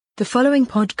The following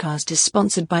podcast is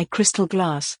sponsored by Crystal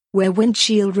Glass, where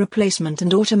windshield replacement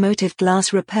and automotive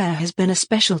glass repair has been a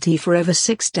specialty for over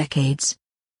 6 decades.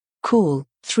 Call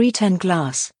 310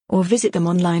 Glass or visit them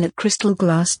online at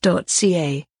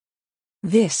crystalglass.ca.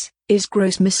 This is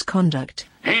Gross Misconduct.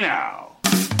 Hey now!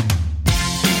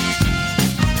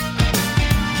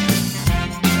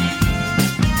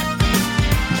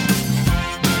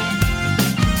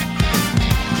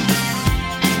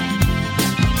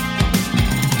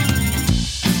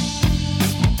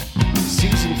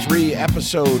 Season 3,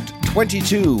 episode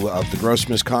 22 of the Gross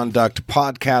Misconduct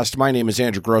podcast. My name is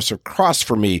Andrew Gross. Across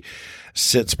from me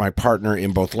sits my partner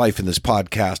in both life and this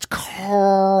podcast,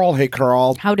 Carl. Hey,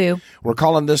 Carl. How do? We're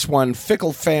calling this one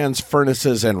Fickle Fans,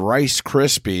 Furnaces, and Rice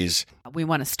Krispies. We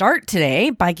want to start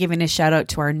today by giving a shout out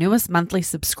to our newest monthly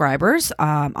subscribers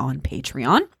on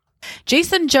Patreon.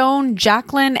 Jason, Joan,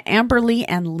 Jacqueline, Amberly,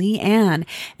 and Leanne.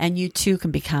 And you too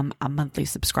can become a monthly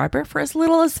subscriber for as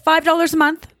little as $5 a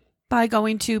month by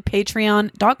going to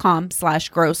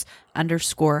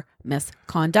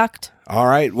patreon.com/gross_misconduct. All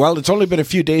right. Well, it's only been a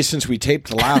few days since we taped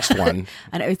the last one.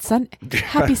 I know it's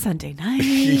happy Sunday night.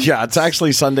 Yeah, it's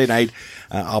actually Sunday night.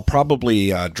 I'll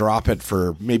probably drop it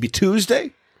for maybe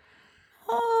Tuesday.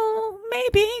 Oh,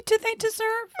 maybe. Do they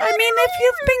deserve? I mean, if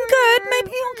you've been good,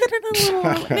 maybe you'll get it a little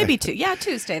early. Maybe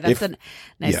Tuesday. That's a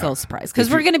nice little surprise because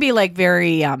we're going to be like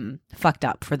very fucked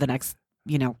up for the next,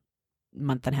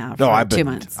 month and a half. No, 2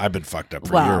 months. I've been fucked up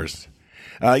for years.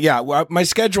 Well, my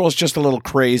schedule is just a little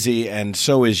crazy, and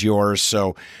so is yours.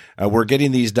 So we're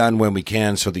getting these done when we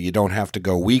can so that you don't have to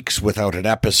go weeks without an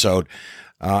episode.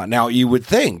 Now, you would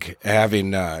think,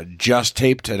 having just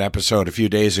taped an episode a few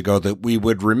days ago, that we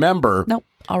would remember. Nope,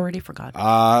 already forgot.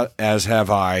 As have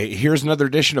I. Here's another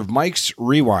edition of Mike's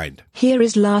Rewind. Here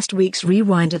is last week's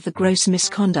rewind of the Gross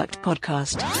Misconduct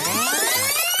podcast.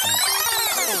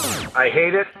 I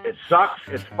hate it. It sucks.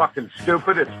 It's fucking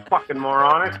stupid. It's fucking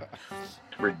moronic.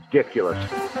 It's ridiculous.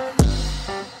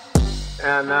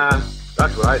 And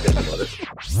that's what I think about it.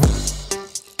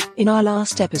 In our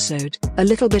last episode, a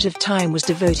little bit of time was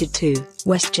devoted to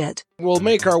WestJet. We'll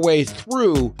make our way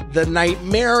through the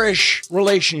nightmarish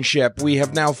relationship we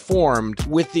have now formed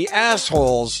with the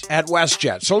assholes at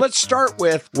WestJet. So let's start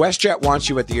with WestJet wants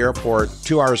you at the airport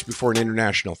 2 hours before an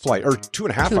international flight, or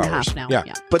 2.5 hours. 2.5 now, yeah.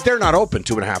 But they're not open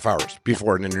 2.5 hours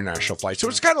before an international flight. So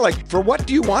it's kind of like, for what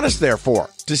do you want us there for?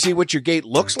 To see what your gate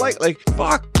looks like? Like,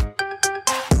 fuck.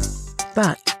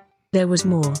 But there was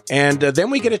more. And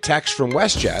then we get a text from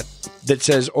WestJet that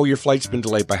says, oh, your flight's been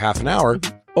delayed by half an hour.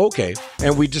 Okay.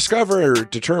 And we discover or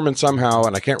determine somehow,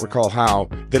 and I can't recall how,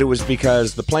 that it was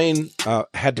because the plane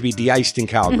had to be de-iced in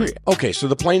Calgary. Okay, so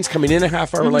the plane's coming in a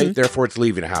half hour late, therefore it's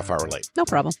leaving a half hour late. No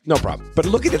problem. No problem. But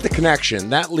looking at the connection,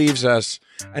 that leaves us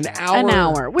an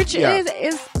hour. Which is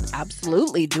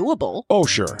absolutely doable. Oh,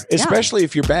 sure. Especially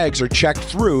if your bags are checked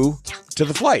through to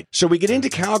the flight. So we get into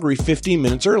Calgary 15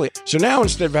 minutes early. So now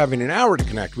instead of having an hour to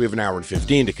connect, we have an hour and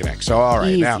 15 to connect. So all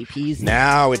right, now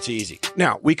it's easy.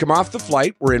 Now we come off the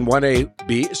flight. We're in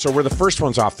 1AB, so we're the first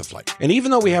ones off the flight. And even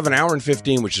though we have an hour and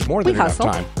 15, which is more than enough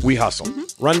time, we hustle.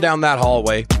 Run down that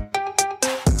hallway.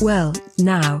 Well,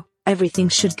 now everything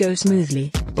should go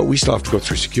smoothly. But we still have to go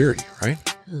through security, right?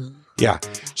 Yeah.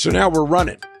 So now we're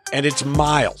running. And it's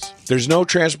miles. There's no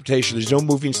transportation. There's no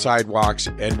moving sidewalks.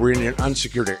 And we're in an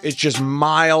unsecured area. It's just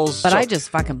miles. But I just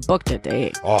fucking booked it to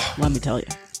 8. Oh, let me tell you.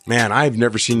 Man, I've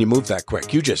never seen you move that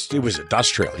quick. It was a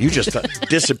dust trail. You just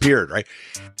disappeared, right?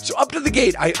 So up to the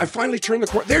gate, I finally turned the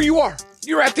corner. There you are.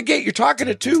 You're at the gate. You're talking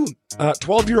to two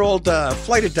 12-year-old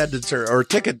flight attendants or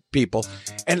ticket people.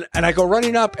 And I go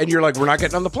running up and you're like, we're not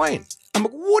getting on the plane. I'm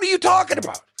like, what are you talking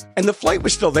about? And the flight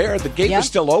was still there. The gate was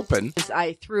still open.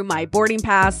 I threw my boarding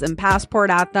pass and passport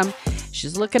at them.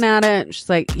 She's looking at it. And she's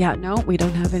like, yeah, no, we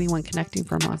don't have anyone connecting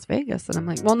from Las Vegas. And I'm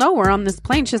like, well, no, we're on this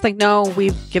plane. She's like, no,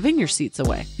 we've given your seats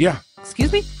away. Yeah.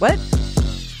 Excuse me? What?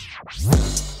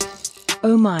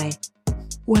 Oh my.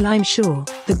 Well, I'm sure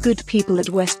the good people at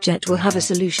WestJet will have a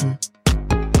solution.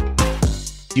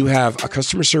 You have a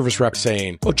customer service rep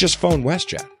saying, oh, just phone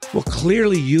WestJet. Well,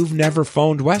 clearly you've never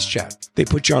phoned WestJet. They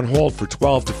put you on hold for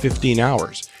 12 to 15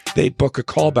 hours. They book a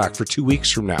callback for 2 weeks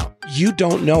from now. You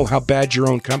don't know how bad your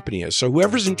own company is. So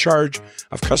whoever's in charge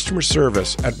of customer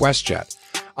service at WestJet,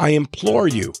 I implore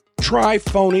you, try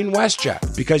phoning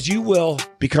WestJet, because you will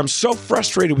become so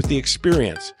frustrated with the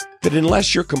experience that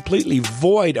unless you're completely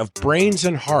void of brains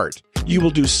and heart, you will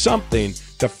do something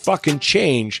to fucking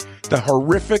change the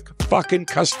horrific fucking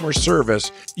customer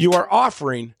service you are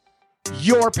offering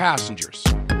your passengers.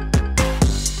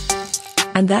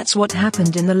 And that's what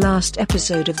happened in the last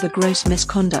episode of the Gross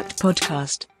Misconduct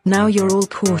podcast. Now you're all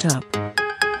caught up.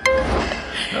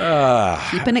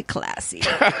 Keeping it classy.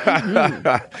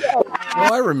 Well,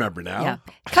 I remember now. Yeah.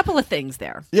 A couple of things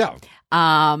there. Yeah.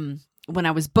 When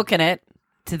I was booking it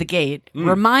to the gate,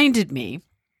 reminded me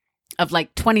of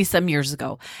like 20 some years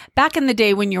ago. Back in the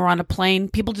day when you were on a plane,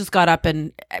 people just got up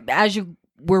and as you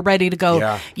were ready to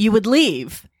go, you would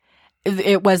leave.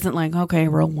 It wasn't like, okay,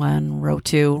 row 1, row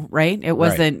 2, right? It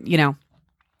wasn't,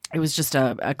 it was just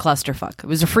a clusterfuck. It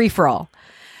was a free for all.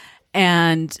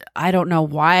 And I don't know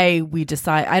why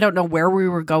I don't know where we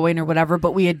were going or whatever,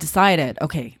 but we had decided,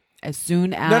 okay, as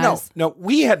soon as... No,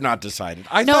 we had not decided.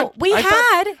 I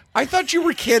thought you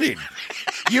were kidding.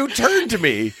 You turned to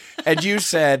me and you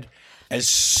said, as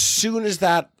soon as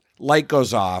that light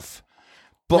goes off,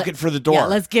 book it for the door. Yeah,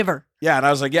 let's give her. Yeah, and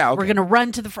I was like, yeah, okay. We're going to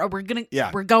run to the front. We're going.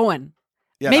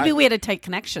 Yeah, maybe we had a tight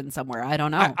connection somewhere. I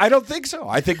don't know. I don't think so.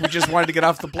 I think we just wanted to get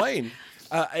off the plane.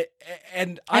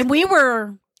 And we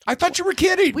were... I thought you were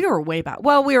kidding. We were way back.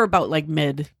 Well, we were about like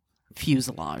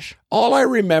mid-fuselage. All I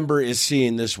remember is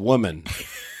seeing this woman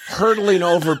hurtling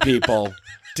over people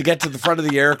to get to the front of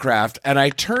the aircraft, and I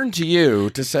turned to you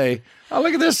to say, oh,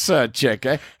 look at this chick,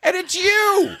 eh? And it's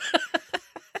you!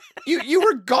 You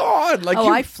were gone.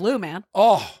 I flew, man.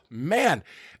 Oh, man.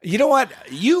 You know what?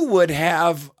 You would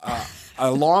have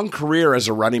a long career as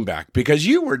a running back because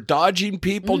you were dodging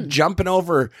people, jumping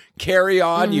over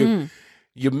carry-on. Mm-hmm.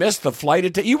 You missed the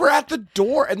flight. You were at the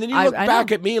door, and then you look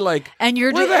back at me like, and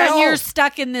you're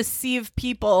stuck in this sea of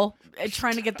people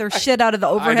trying to get their shit out of the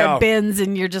overhead bins,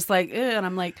 and you're just like, ugh. And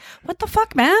I'm like, what the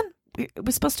fuck, man? It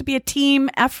was supposed to be a team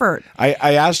effort. I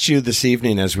asked you this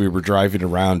evening as we were driving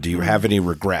around, do you have any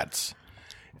regrets?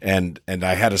 And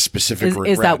I had a specific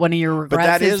regret. Is that one of your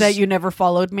regrets? Is that you never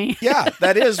followed me? Yeah,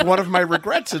 that is one of my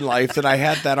regrets in life, that I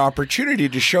had that opportunity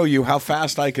to show you how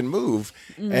fast I can move.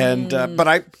 And but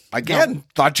I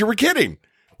thought you were kidding.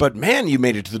 But man, you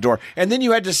made it to the door, and then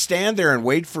you had to stand there and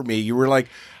wait for me. You were like,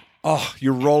 oh,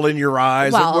 you're rolling your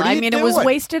eyes. Well, like, it was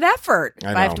wasted effort.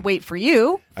 I have to wait for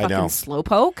you. I know. Fucking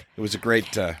slowpoke. It was a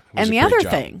great. And the other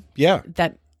thing, yeah,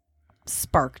 that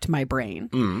sparked my brain.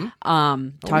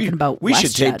 Talking about we WestJet.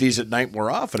 should take these at night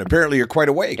more often. Apparently, you're quite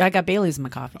awake. I got Bailey's in my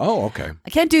coffee. Oh, okay. I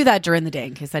can't do that during the day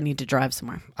in case I need to drive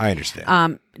somewhere. I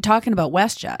understand. Talking about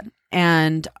WestJet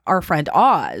and our friend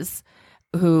Oz,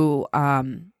 who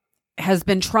has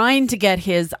been trying to get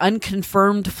his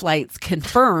unconfirmed flights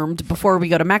confirmed before we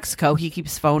go to Mexico. He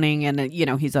keeps phoning and,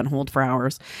 he's on hold for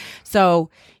hours.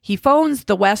 So he phones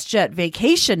the WestJet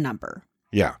vacation number.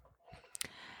 Yeah.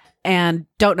 And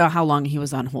don't know how long he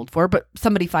was on hold for, but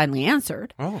somebody finally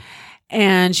answered. Oh.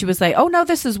 And she was like, oh, no,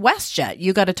 this is WestJet.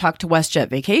 You got to talk to WestJet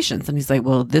Vacations. And he's like,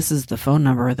 well, this is the phone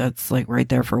number that's like right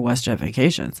there for WestJet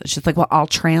Vacations. And she's like, well, I'll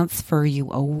transfer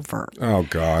you over. Oh,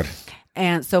 God.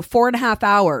 And so 4.5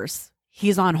 hours,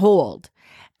 he's on hold.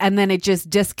 And then it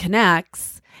just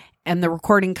disconnects. And the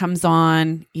recording comes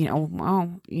on,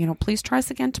 please try us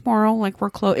again tomorrow. Like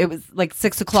we're close. It was like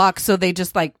 6:00. So they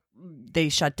just they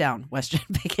shut down WestJet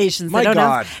Vacations. My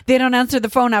God. They don't answer the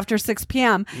phone after 6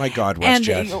 p.m. My God,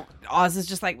 WestJet. And Oz is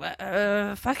just like,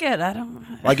 fuck it. I don't.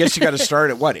 Well, I guess you got to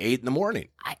start at 8 in the morning.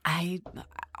 I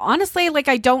honestly,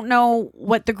 I don't know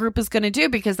what the group is going to do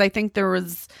because I think there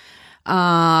was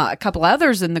a couple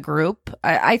others in the group.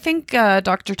 I think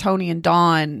Dr. Tony and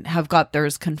Dawn have got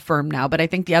theirs confirmed now, but I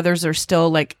think the others are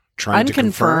still trying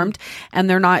unconfirmed, and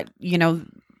they're not,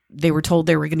 they were told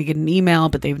they were going to get an email,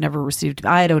 but they've never received.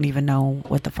 I don't even know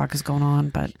what the fuck is going on.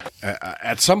 But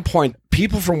at some point,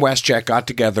 people from WestJet got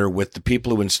together with the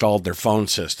people who installed their phone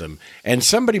system, and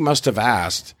somebody must have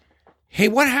asked, "Hey,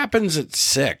 what happens at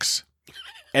 6?"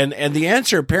 And the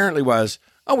answer apparently was,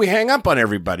 "Oh, we hang up on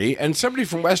everybody." And somebody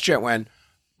from WestJet went,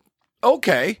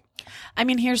 "Okay." I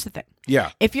mean, here's the thing.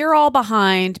 Yeah. If you're all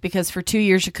behind because for 2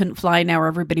 years you couldn't fly, now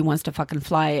everybody wants to fucking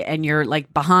fly, and you're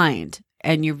behind.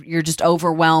 And you're just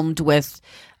overwhelmed with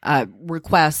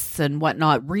requests and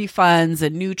whatnot, refunds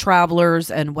and new travelers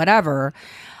and whatever.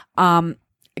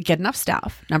 Get enough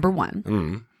staff, number one.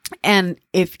 Mm. And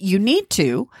if you need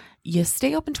to, you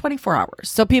stay open 24 hours.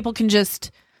 So people can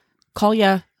just call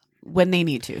you when they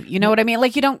need to. You know what I mean?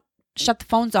 You don't shut the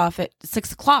phones off at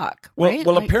 6:00. Right?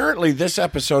 Well, apparently this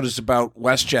episode is about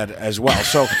WestJet as well.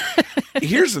 So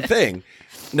here's the thing.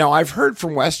 Now, I've heard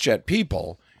from WestJet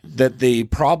people that the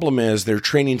problem is they're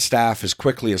training staff as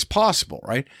quickly as possible,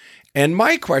 right? And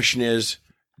my question is,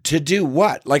 to do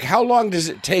what? How long does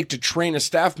it take to train a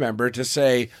staff member to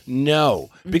say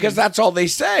no? Because that's all they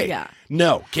say. Yeah.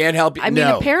 No, can't help you. I mean,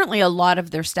 apparently a lot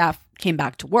of their staff came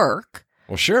back to work.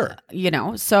 Well, sure.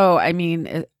 So, I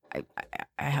mean,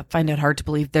 I find it hard to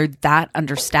believe they're that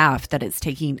understaffed that it's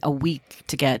taking a week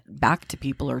to get back to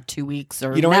people or 2 weeks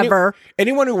or never.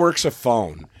 Anyone who works a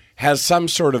phone has some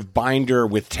sort of binder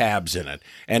with tabs in it.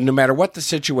 And no matter what the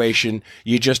situation,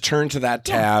 you just turn to that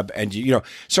tab and you know.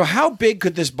 So how big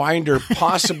could this binder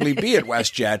possibly be at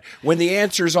WestJet when the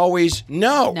answer is always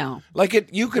no? No. Like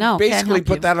you could No, can't basically help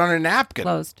put you. that on a napkin.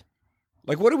 Closed.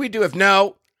 Like, what do we do if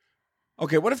no?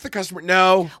 Okay, what if the customer,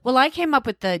 no? Well, I came up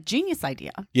with the genius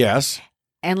idea. Yes.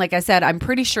 And like I said, I'm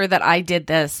pretty sure that I did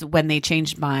this when they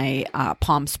changed my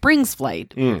Palm Springs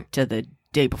flight to the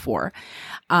day before.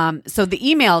 So the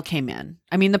email came in.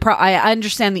 I mean, I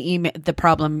understand the email. The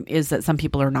problem is that some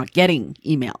people are not getting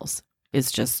emails.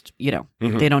 It's just, you know,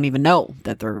 they don't even know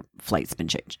that their flight's been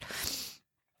changed.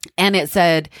 And it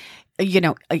said, you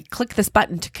know, I click this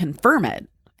button to confirm it.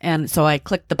 And so I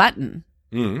clicked the button.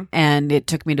 And it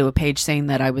took me to a page saying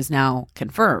that I was now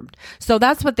confirmed. So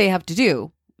that's what they have to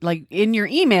do. Like in your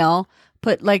email,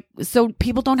 put like, so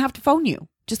people don't have to phone you.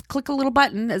 Just click a little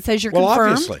button that says you're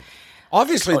confirmed.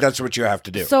 Obviously that's what you have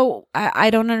to do. So I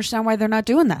don't understand why they're not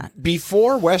doing that.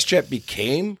 Before WestJet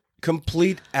became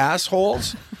complete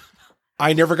assholes,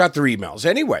 I never got their emails.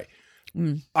 Anyway,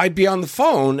 I'd be on the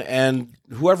phone and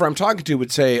whoever I'm talking to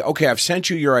would say, okay, I've sent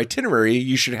you your itinerary.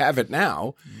 You should have it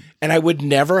now. And I would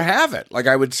never have it. Like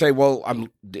I would say, well,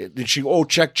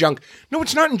 check junk. No,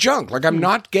 it's not in junk. Like I'm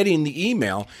not getting the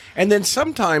email. And then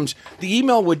sometimes the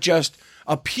email would just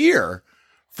appear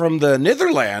from the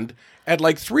Netherlands at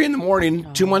like 3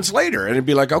 a.m, 2 months later. And it'd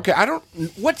be like, okay,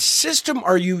 what system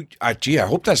are you? I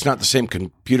hope that's not the same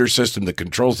computer system that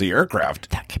controls the aircraft.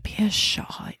 That could be a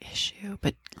Shaw issue,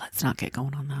 but let's not get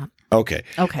going on that. Okay.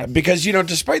 Because, you know,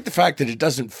 despite the fact that it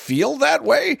doesn't feel that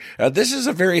way, this is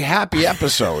a very happy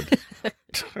episode.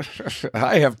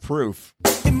 I have proof.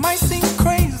 It might seem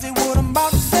crazy what I'm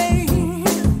about to say.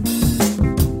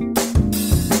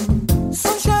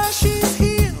 Sunshine, she's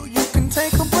here. You can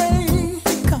take a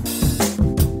break.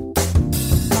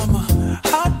 I'm a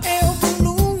hot air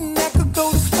balloon that could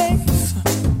go to space.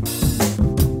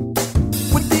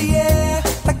 With the air,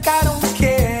 like I don't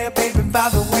care, baby, by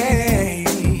the way.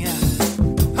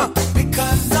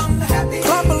 Because I'm happy.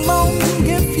 Clap along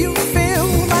if you feel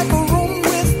like a room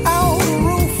without a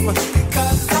roof.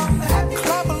 Because I'm happy.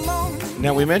 Clap along.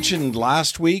 Now, we mentioned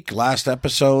last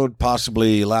episode,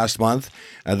 possibly last month,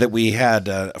 that we had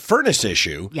a furnace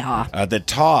issue. Yeah. That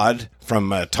Todd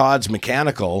from Todd's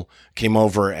Mechanical came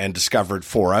over and discovered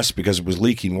for us because it was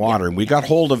leaking water. And we got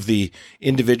hold of the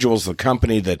individuals, the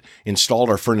company that installed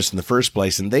our furnace in the first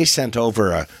place, and they sent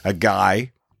over a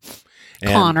guy.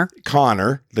 Connor,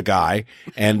 the guy,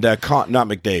 and not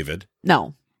McDavid.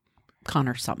 No,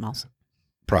 Connor, something else.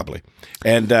 Probably.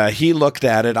 And he looked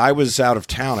at it. I was out of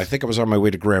town. I think I was on my way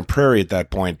to Grand Prairie at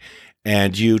that point.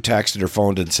 And you texted or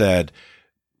phoned and said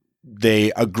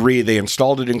they agree they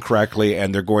installed it incorrectly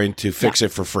and they're going to fix it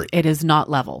for free. It is not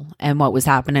level. And what was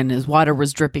happening is water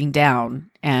was dripping down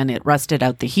and it rusted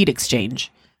out the heat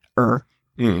exchange,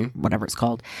 whatever it's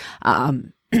called.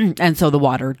 And so the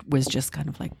water was just kind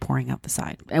of like pouring out the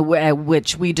side,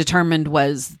 which we determined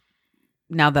was,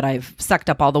 now that I've sucked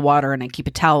up all the water and I keep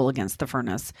a towel against the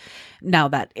furnace, now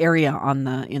that area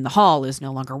in the hall is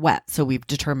no longer wet. So we've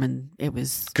determined it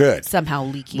was good, somehow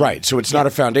leaking. Right. So it's not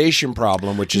a foundation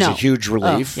problem, which is a huge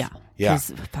relief. Oh, yeah.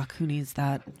 Fuck, who needs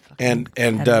that? And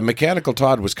Mechanical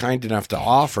Todd was kind enough to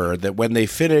offer that when they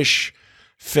finish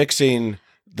fixing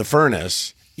the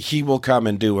furnace, he will come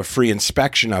and do a free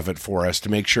inspection of it for us to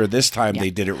make sure this time they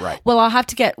did it right. Well, I'll have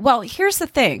to here's the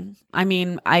thing. I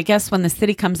mean, I guess when the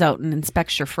city comes out and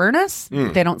inspects your furnace,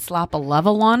 they don't slap a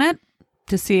level on it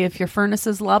to see if your furnace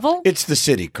is level. It's the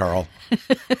city, Carl.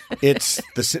 It's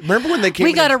the city. Remember when they came?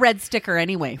 We got a red sticker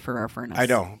anyway for our furnace. I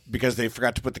know, because they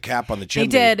forgot to put the cap on the chimney.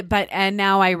 They did, and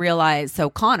now I realize, so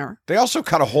Connor. They also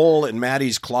cut a hole in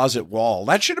Maddie's closet wall.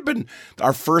 That should have been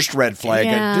our first red flag.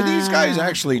 Yeah. Do these guys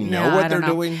actually know what they're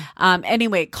doing?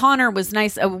 Anyway, Connor was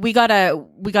nice. We got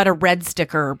a red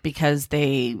sticker because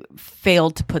they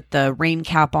failed to put the rain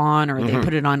cap on, or they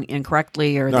put it on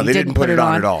incorrectly, or they didn't put it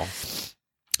on at all.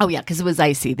 Oh, yeah, because it was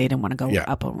icy. They didn't want to go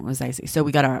up when it was icy. So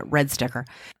we got a red sticker.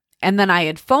 And then I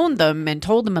had phoned them and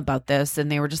told them about this,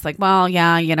 and they were just like, well,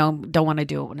 yeah, don't want to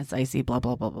do it when it's icy, blah,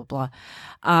 blah, blah, blah,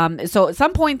 blah. So at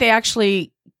some point, they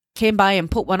actually came by and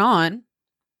put one on.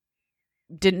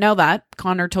 Didn't know that.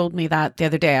 Connor told me that the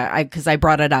other day because I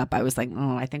brought it up. I was like,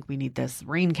 I think we need this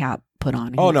rain cap put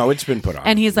on. Oh, no, it's been put on.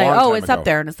 And he's like, it's up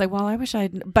there. And it's like, well, I wish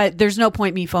but there's no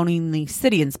point me phoning the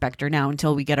city inspector now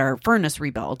until we get our furnace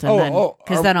rebuilt.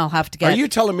 Because then I'll have to get. Are you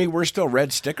telling me we're still red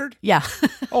stickered? Yeah.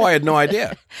 Oh, I had no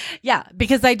idea. Yeah,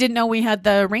 because I didn't know we had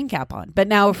the rain cap on. But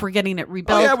now if we're getting it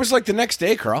rebuilt. Oh, yeah, it was like the next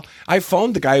day, Carl. I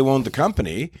phoned the guy who owned the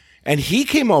company. And he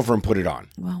came over and put it on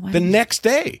Well, why the didn't- next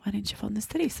day. Why didn't you phone the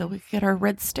city so we could get our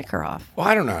red sticker off? Well,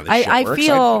 I don't know how this shit I works.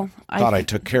 feel. I thought I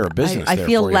took care of business I there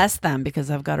feel for you. less than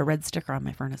because I've got a red sticker on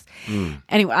my furnace.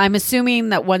 Anyway, I'm assuming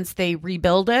that once they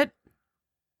rebuild it,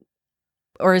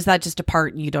 or is that just a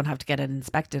part and you don't have to get it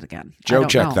inspected again? I Joe don't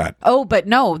checked know. that. Oh, but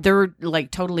no, they're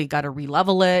like totally got to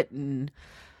re-level it, and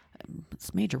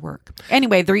it's major work.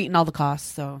 Anyway, they're eating all the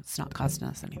costs, so it's not costing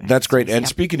us anything. That's great. And Yep.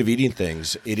 speaking of eating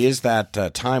things, it is that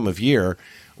time of year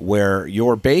where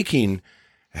your baking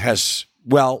has.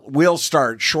 Well, we'll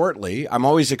start shortly. I'm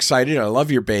always excited. I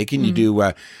love your baking.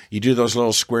 Mm-hmm. You do those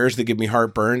little squares that give me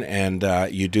heartburn, and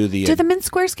you do the Do the mint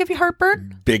squares give you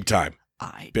heartburn? big time.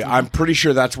 I'm pretty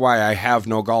sure that's why I have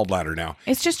no gallbladder now.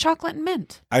 It's just chocolate and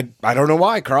mint. I don't know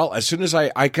why, Carl. As soon as I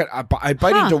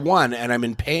bite into one and I'm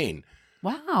in pain.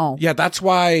 Wow. Yeah, that's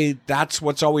why. That's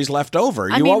what's always left over.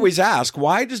 You mean- always ask,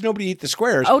 why does nobody eat the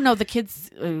squares? Oh no, the kids.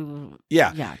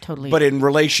 yeah, totally. But in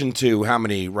relation to how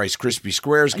many Rice Krispie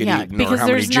squares get eaten, or because how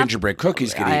many there's gingerbread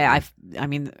cookies get eaten. I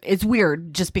mean, it's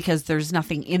weird just because there's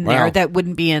nothing in Well- there that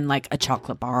wouldn't be in like a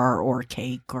chocolate bar or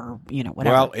cake or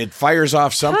whatever. Well, it fires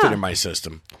off something Huh. in my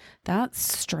system.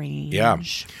 That's strange. Yeah.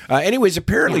 Anyways,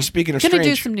 apparently, Yeah. speaking of Gonna do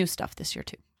strange, some new stuff this year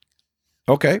too.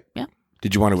 okay. Yeah.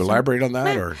 Did you want to elaborate on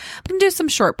that, Yeah. or I'm gonna do some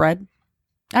shortbread.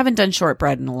 I haven't done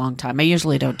shortbread in a long time. I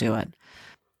usually don't do it.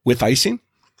 with icing?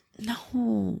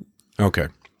 No. Okay.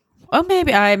 Well,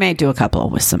 maybe I may do a couple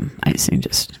with some icing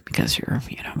just because you're,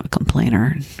 a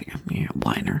complainer, you're a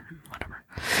whiner,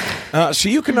 whatever. So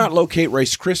you cannot locate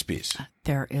Rice Krispies.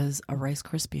 There is a Rice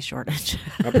Krispie shortage.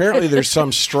 Apparently, there's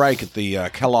some strike at the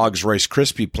Kellogg's Rice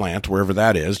Krispie plant, wherever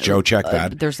that is. Joe, check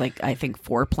that. There's I think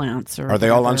 4 plants. Are they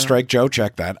all on whatever. strike, Joe?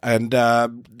 Check that. And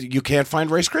you can't find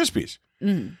Rice Krispies.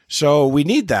 So we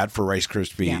need that for Rice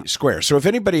Krispie Square. So if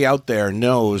anybody out there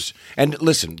knows, and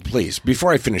listen, please,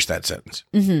 before I finish that sentence,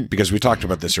 because we talked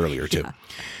about this earlier too.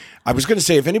 I was going to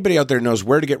say, if anybody out there knows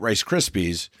where to get Rice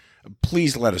Krispies,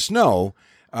 please let us know.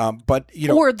 But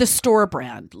or the store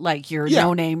brand, like your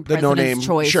no name, the President's no-name,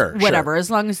 Choice, sure, whatever,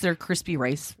 as long as they're crispy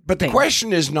rice. But the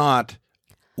question is not,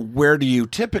 where do you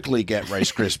typically get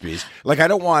Rice Krispies? Like, I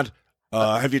don't want.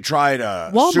 Have you tried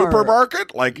a Walmart.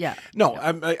 supermarket? Like, Yeah. no.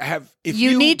 I have. If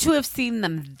you need to have seen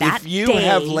them that if you day.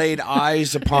 have laid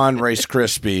eyes upon Rice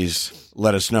Krispies,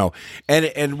 let us know.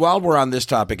 And while we're on this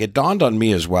topic, it dawned on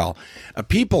me as well.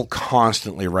 People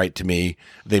constantly write to me,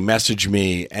 they message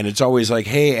me, and it's always like,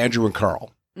 "Hey, Andrew and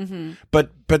Carl." Mm-hmm.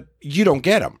 But you don't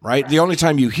get them, right? The only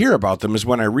time you hear about them is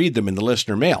when I read them in the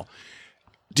listener mail.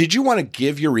 Did you want to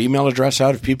give your email address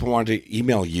out if people wanted to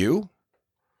email you?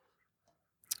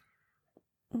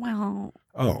 Well,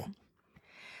 Oh.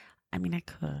 I mean, I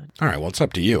could. All right, well, it's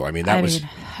up to you. I mean, if that's-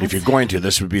 you're going to,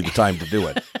 this would be the time to do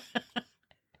it.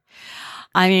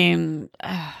 I mean,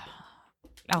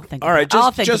 I'll think. All right,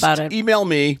 I'll think just about it. email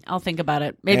me. I'll think about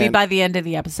it. Maybe And- by the end of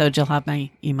the episode, you'll have my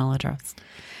email address.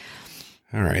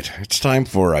 All right, it's time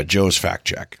for Joe's fact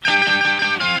check.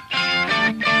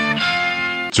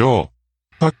 Joe.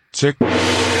 Fact check.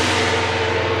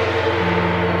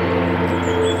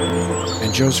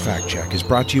 And Joe's Fact Check is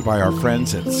brought to you by our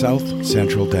friends at South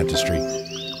Central Dentistry.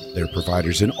 They're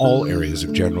providers in all areas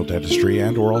of general dentistry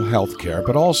and oral health care,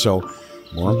 but also,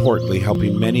 more importantly,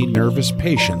 helping many nervous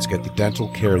patients get the dental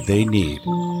care they need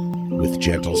with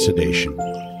gentle sedation.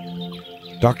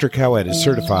 Dr. Cowett is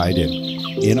certified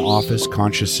in-office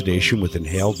conscious sedation with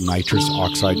inhaled nitrous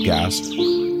oxide gas,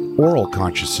 oral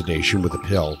conscious sedation with a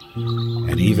pill,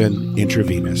 and even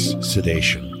intravenous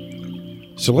sedation.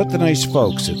 So let the nice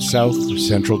folks at South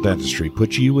Central Dentistry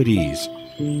put you at ease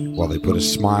while they put a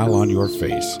smile on your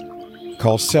face.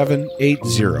 Call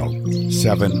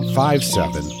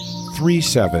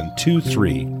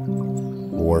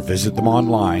 780-757-3723 or visit them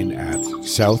online at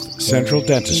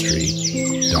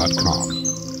southcentraldentistry.com.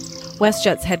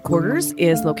 WestJet's headquarters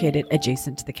is located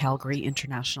adjacent to the Calgary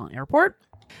International Airport.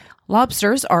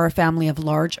 Lobsters are a family of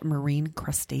large marine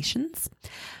crustaceans.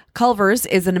 Culver's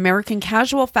is an American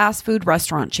casual fast food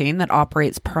restaurant chain that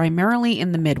operates primarily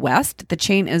in the Midwest. The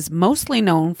chain is mostly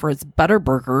known for its butter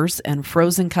burgers and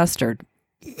frozen custard.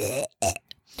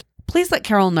 Please let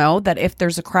Carol know that if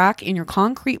there's a crack in your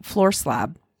concrete floor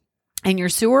slab and your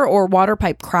sewer or water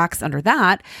pipe cracks under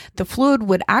that, the fluid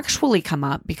would actually come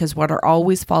up because water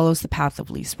always follows the path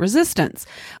of least resistance.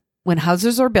 When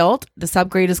houses are built, the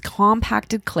subgrade is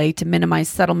compacted clay to minimize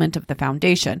settlement of the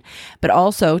foundation, but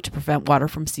also to prevent water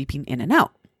from seeping in and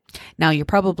out. Now you're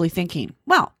probably thinking,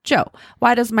 well, Joe,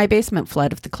 why does my basement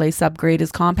flood if the clay subgrade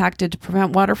is compacted to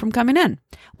prevent water from coming in?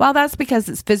 Well, that's because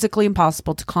it's physically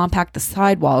impossible to compact the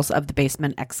sidewalls of the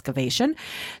basement excavation.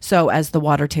 So as the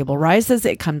water table rises,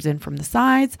 it comes in from the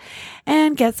sides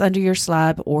and gets under your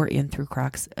slab or in through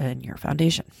cracks in your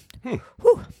foundation.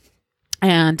 Whew.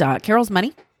 And Carol's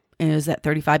money is at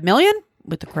 $35 million.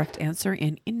 With the correct answer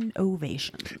in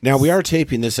innovation. Now, we are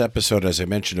taping this episode, as I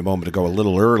mentioned a moment ago, a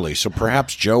little early, so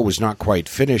perhaps Joe was not quite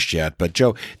finished yet. But,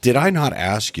 Joe, did I not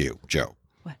ask you, Joe?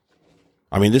 What?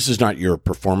 I mean, this is not your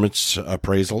performance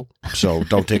appraisal, so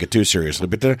don't take it too seriously.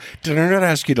 But did I not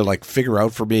ask you to, like, figure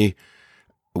out for me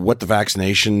what the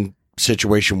vaccination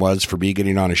situation was for me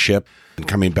getting on a ship and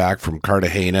coming back from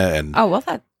Cartagena? And that's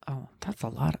a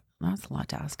lot. That's a lot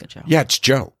to ask, Joe. Yeah, it's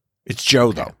Joe. It's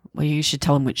Joe, though. Well, you should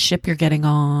tell him which ship you're getting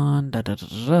on. All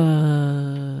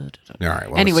right.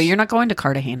 Well, Anyway, you're not going to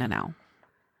Cartagena now.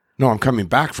 No, I'm coming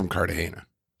back from Cartagena.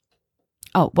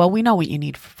 Oh, well, we know what you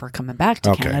need for coming back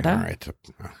to Canada. All right.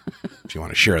 If you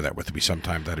want to share that with me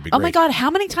sometime, that'd be great. Oh, my God. How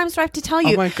many times do I have to tell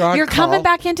you? Oh, my God, you're Carl. coming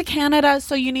back into Canada,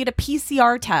 so you need a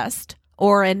PCR test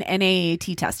or an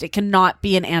NAAT test. It cannot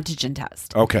be an antigen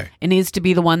test. Okay. It needs to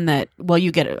be the one that, well,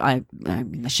 you get it. I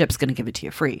mean, the ship's going to give it to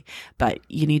you free, but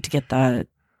you need to get the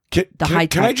high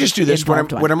Can I just do this? When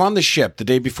involved one. I'm on the ship, the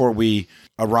day before we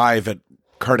arrive at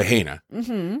Cartagena,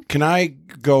 can I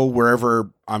go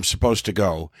wherever I'm supposed to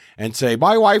go and say,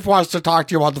 my wife wants to talk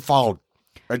to you on the phone?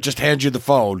 Or just hand you the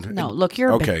phone? No, look,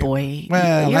 you're a big boy.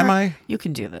 Well, am I? You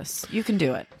can do this. You can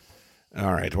do it.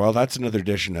 All right. Well, that's another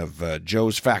edition of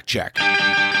Joe's Fact Check.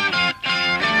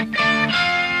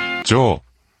 Joe.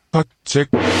 Fact check.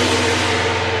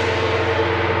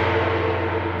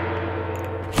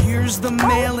 Here's the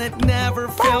mail, it never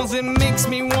fails. It makes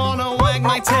me wanna wag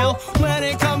my tail. When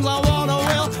it comes, I wanna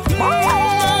will. Mail.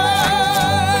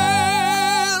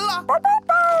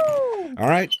 All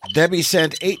right. Debbie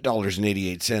sent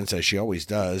 $8.88, as she always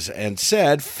does, and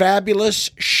said,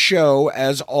 fabulous show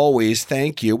as always.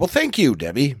 Thank you. Well, thank you,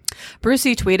 Debbie.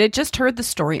 Brucey tweeted, just heard the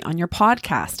story on your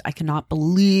podcast. I cannot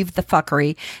believe the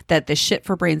fuckery that the shit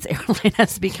for brains airline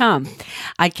has become.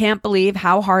 I can't believe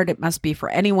how hard it must be for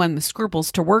anyone with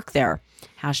scruples to work there.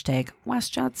 Hashtag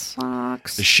WestJet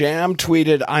sucks. The Sham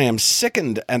tweeted, I am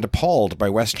sickened and appalled by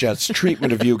WestJet's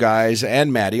treatment of you guys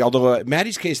and Maddie. Although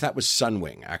Maddie's case, that was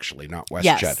Sunwing, actually, not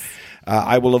WestJet. Yes.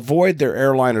 I will avoid their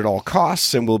airline at all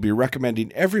costs and will be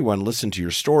recommending everyone listen to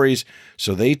your stories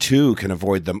so they too can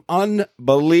avoid them.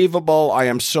 Unbelievable. I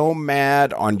am so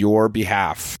mad on your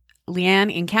behalf.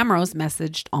 Leanne in Camrose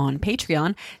messaged on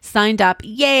Patreon, signed up,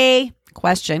 yay!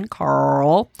 Question,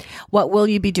 Carl, what will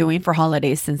you be doing for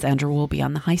holidays since Andrew will be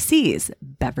on the high seas?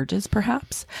 Beverages,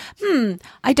 perhaps?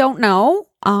 I don't know.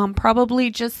 Probably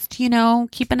just,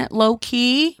 keeping it low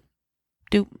key.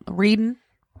 Reading.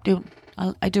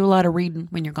 I do a lot of reading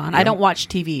when you're gone. I don't watch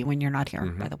TV when you're not here,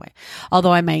 by the way.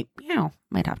 Although I might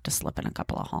have to slip in a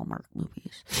couple of Hallmark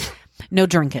movies. No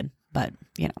drinking, but,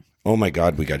 Oh my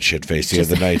God, we got shit-faced the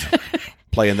other night.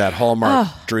 Playing that Hallmark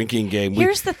drinking game.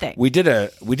 Here's the thing. We did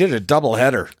a double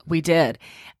header. We did.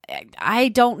 I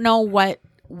don't know what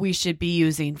we should be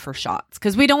using for shots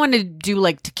because we don't want to do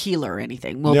like tequila or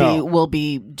anything. We'll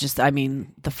be just, the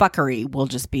fuckery will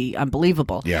just be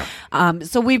unbelievable. Yeah.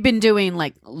 So we've been doing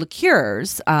like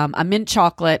liqueurs, a mint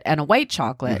chocolate and a white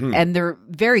chocolate, and they're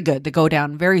very good. They go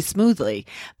down very smoothly,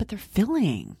 but they're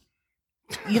filling.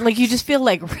 You just feel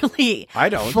like really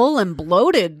full and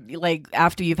bloated like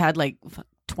after you've had like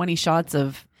 20 shots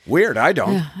of weird. I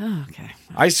don't. Okay.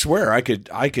 I swear I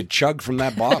could chug from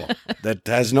that bottle. That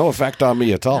has no effect on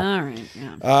me at all. All right.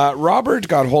 Yeah. Robert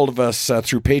got hold of us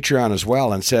through Patreon as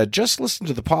well and said, just listen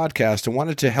to the podcast and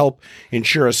wanted to help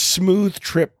ensure a smooth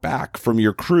trip back from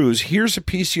your cruise. Here's a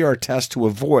PCR test to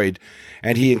avoid.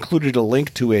 And he included a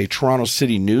link to a Toronto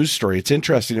City news story. It's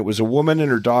interesting. It was a woman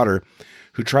and her daughter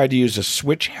who tried to use a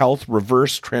Switch Health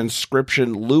reverse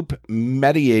transcription loop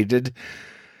mediated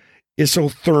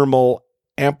isothermal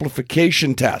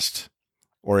amplification test,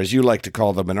 or as you like to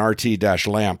call them, an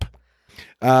RT-lamp.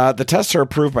 The tests are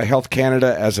approved by Health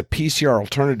Canada as a PCR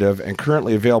alternative and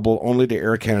currently available only to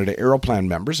Air Canada Aeroplan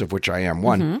members, of which I am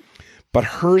one. But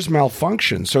hers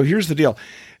malfunctioned. So here's the deal.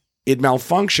 It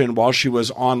malfunctioned while she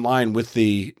was online with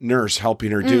the nurse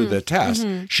helping her do the test.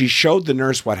 She showed the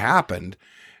nurse what happened.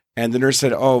 And the nurse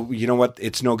said, oh, you know what?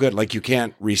 It's no good. Like, you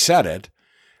can't reset it,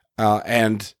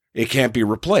 and it can't be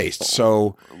replaced.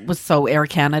 So Air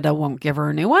Canada won't give her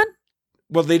a new one?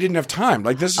 Well, they didn't have time.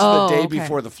 Like, this is the day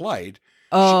before the flight.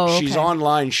 She's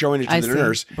online showing it to the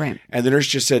nurse. Right. And the nurse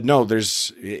just said, no,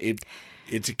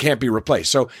 it can't be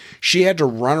replaced. So she had to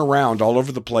run around all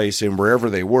over the place and wherever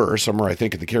they were, somewhere I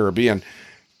think in the Caribbean,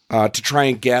 to try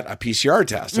and get a PCR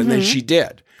test. And then she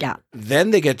did. Yeah.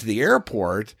 Then they get to the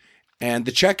airport and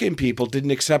the check-in people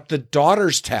didn't accept the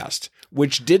daughter's test,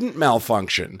 which didn't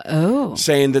malfunction,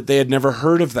 saying that they had never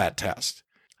heard of that test.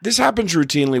 This happens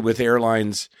routinely with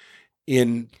airlines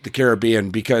in the Caribbean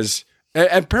because,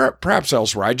 and perhaps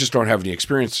elsewhere, I just don't have any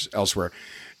experience elsewhere.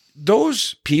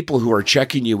 Those people who are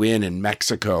checking you in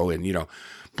Mexico and,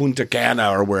 Punta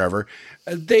Cana or wherever,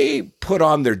 they put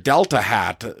on their Delta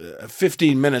hat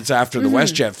 15 minutes after the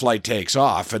WestJet flight takes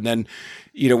off. And then,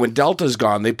 when Delta's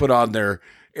gone, they put on their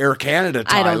Air Canada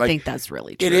tie. I don't think that's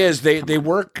really true. It is. They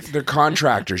work, they're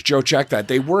contractors. Joe, check that.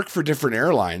 They work for different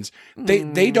airlines.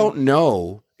 They don't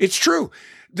know. It's true.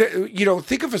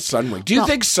 Think of a Sunwing. Do you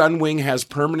think Sunwing has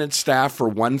permanent staff for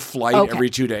one flight every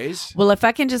 2 days? Well, if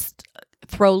I can just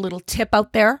throw a little tip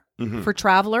out there for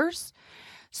travelers.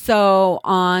 So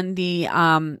on the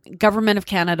Government of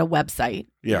Canada website,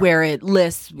 where it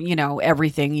lists,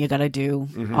 everything you got to do,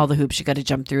 all the hoops you got to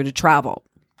jump through to travel,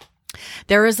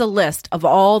 there is a list of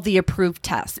all the approved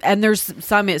tests. And there's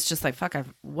some, it's just like, fuck,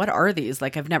 what are these?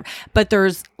 Like, I've never, but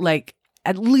there's like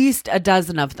at least a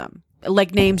dozen of them.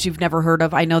 Like names you've never heard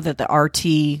of. I know that the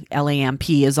RT LAMP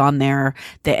is on there,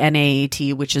 the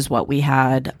NAAT, which is what we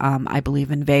had, I believe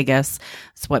in Vegas.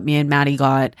 It's what me and Maddie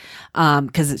got,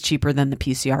 because it's cheaper than the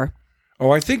PCR.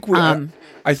 Oh, I think I'm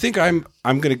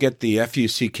going to get the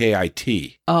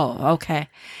FUCKIT. Oh, okay.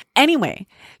 Anyway,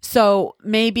 so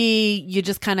maybe you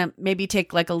just kind of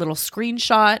take like a little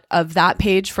screenshot of that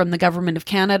page from the Government of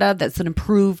Canada. That's an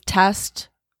approved test.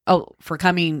 That's for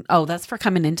coming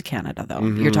into Canada, though.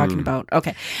 You're talking about.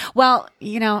 Okay. Well,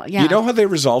 yeah. You know how they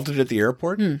resolved it at the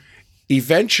airport?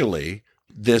 Eventually,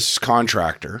 this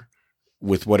contractor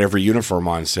with whatever uniform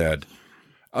on said,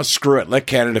 screw it. Let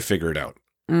Canada figure it out.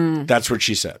 That's what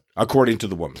she said, according to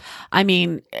the woman. I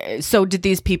mean, so did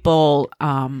these people,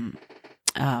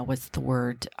 what's the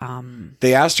word?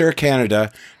 They asked Air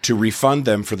Canada to refund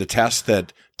them for the test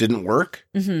that didn't work,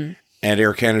 and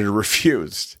Air Canada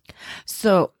refused.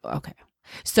 So, okay.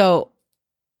 So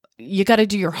you got to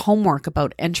do your homework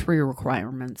about entry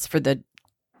requirements for the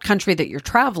country that you're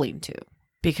traveling to,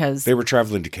 because they were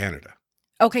traveling to Canada.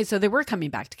 Okay. So they were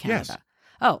coming back to Canada. Yes.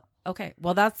 Oh, okay.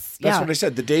 Well, that's what I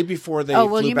said the day before they flew back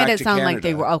to Canada. You made it sound like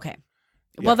they were, okay.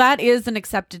 Yeah. Well, that is an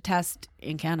accepted test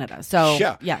in Canada. So,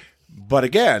 yeah. But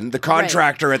again, the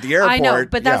contractor at the airport. I know,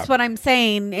 but that's what I'm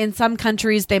saying. In some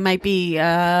countries, they might be,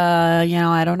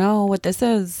 I don't know what this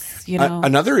is.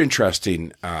 Another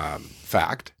interesting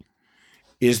fact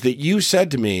is that you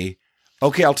said to me,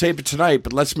 okay, I'll tape it tonight,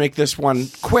 but let's make this one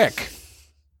quick.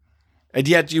 And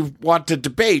yet you want to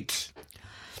debate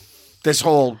this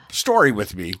whole story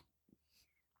with me.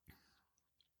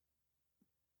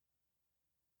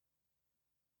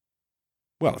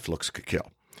 Well, if looks could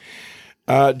kill.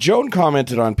 Joan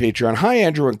commented on Patreon, "Hi,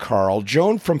 Andrew and Carl.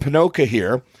 Joan from Ponoka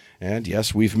here. And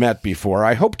yes, we've met before.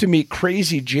 I hope to meet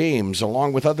Crazy James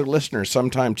along with other listeners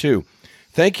sometime too.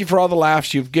 Thank you for all the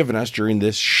laughs you've given us during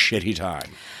this shitty time."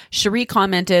 Cherie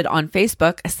commented on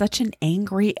Facebook, "Such an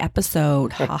angry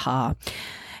episode. Haha.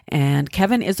 And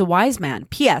Kevin is a wise man.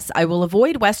 P.S. I will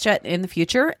avoid WestJet in the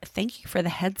future. Thank you for the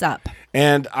heads up."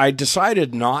 And I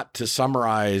decided not to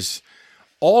summarize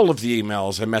all of the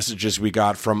emails and messages we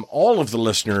got from all of the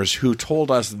listeners who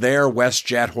told us their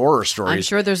WestJet horror stories. I'm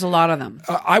sure there's a lot of them.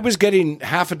 I was getting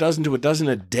half a dozen to a dozen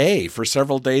a day for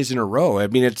several days in a row. I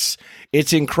mean, it's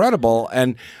incredible.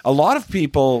 And a lot of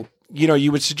people,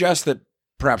 you would suggest that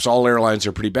perhaps all airlines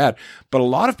are pretty bad, but a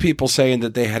lot of people saying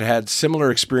that they had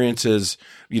similar experiences,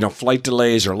 flight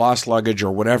delays or lost luggage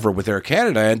or whatever with Air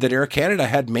Canada, and that Air Canada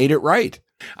had made it right.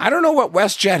 I don't know what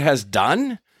WestJet has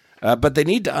done, but they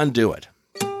need to undo it.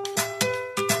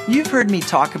 You've heard me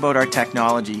talk about our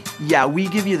technology. Yeah, we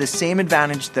give you the same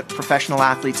advantage that professional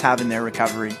athletes have in their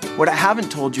recovery. What I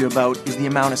haven't told you about is the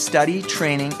amount of study,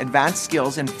 training, advanced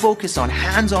skills, and focus on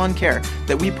hands-on care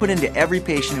that we put into every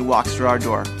patient who walks through our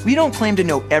door. We don't claim to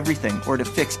know everything or to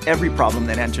fix every problem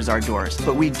that enters our doors,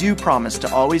 but we do promise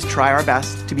to always try our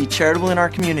best, to be charitable in our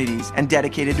communities and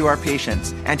dedicated to our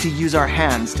patients, and to use our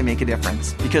hands to make a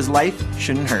difference, because life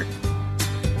shouldn't hurt.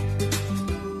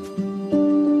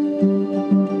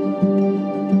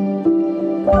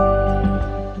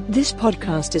 This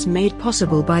podcast is made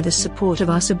possible by the support of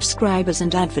our subscribers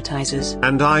and advertisers.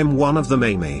 And I'm one of them,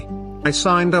 Amy. I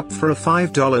signed up for a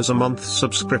 $5 a month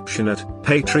subscription at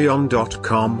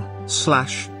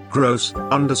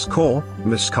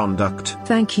patreon.com/gross_misconduct.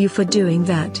 Thank you for doing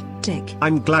that, Dick.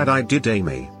 I'm glad I did,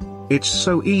 Amy. It's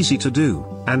so easy to do.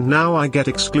 And now I get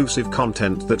exclusive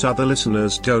content that other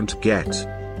listeners don't get.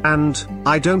 And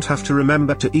I don't have to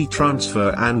remember to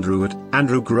e-transfer Andrew at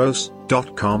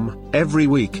andrewgross.com every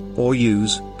week or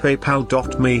use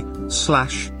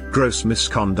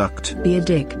paypal.me/grossmisconduct. Be a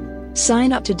dick.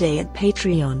 Sign up today at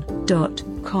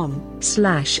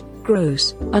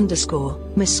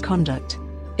patreon.com/gross_misconduct.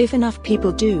 If enough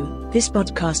people do, this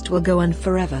podcast will go on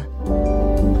forever.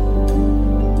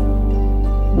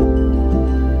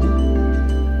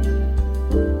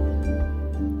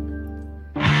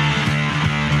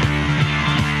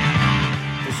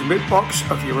 This is Mick Box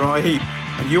of Uriah Heep,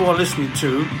 and you are listening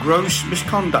to Gross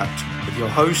Misconduct with your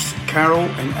hosts Carol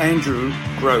and Andrew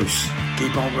Gross.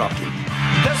 Keep on rocking.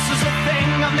 This is a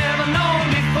thing I've never known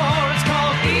before. It's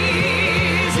called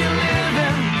easy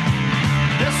living.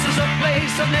 This is a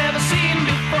place I've never seen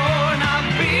before, and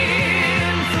I've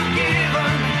been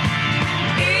forgiven.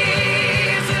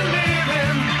 Easy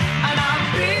living, and I've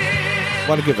been. I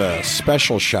want to give a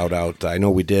special shout out. I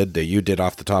know we did, you did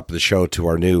off the top of the show, to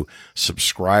our new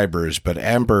subscribers, but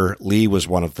Amber Lee was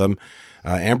one of them.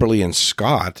 Amber Lee and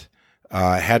Scott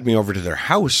had me over to their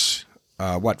house,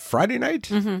 Friday night?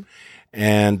 Mm-hmm.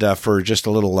 And for just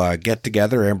a little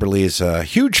get-together. Amber Lee is a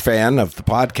huge fan of the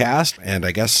podcast, and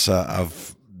I guess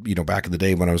of, back in the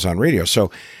day when I was on radio. So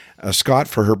Scott,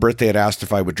 for her birthday, had asked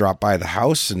if I would drop by the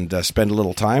house and spend a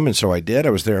little time, and so I did. I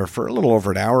was there for a little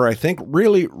over an hour, I think.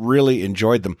 Really, really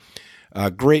enjoyed them.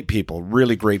 Great people,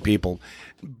 really great people.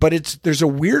 But there's a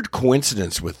weird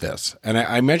coincidence with this, and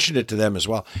I mentioned it to them as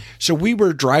well. So we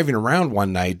were driving around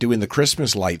one night doing the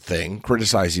Christmas light thing,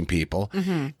 criticizing people,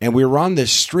 and we were on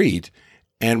this street,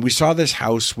 and we saw this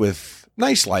house with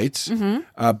nice lights,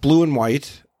 blue and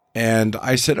white. And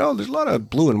I said, "Oh, there's a lot of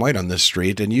blue and white on this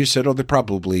street." And you said, "Oh, they're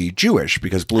probably Jewish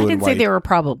because blue and white." I didn't say they were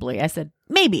probably. I said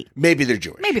maybe. Maybe they're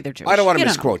Jewish. Maybe they're Jewish. I don't want to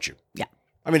misquote you. Yeah.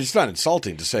 I mean, it's not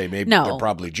insulting to say maybe they're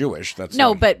probably Jewish. That's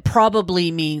no, not... but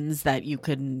probably means that you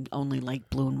couldn't only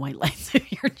like blue and white lights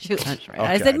if you're Jewish. Right? Okay.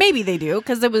 I said maybe they do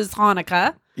because it was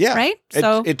Hanukkah. Yeah, right.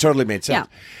 So it totally made sense.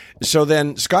 Yeah. So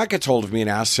then Scott gets hold of me and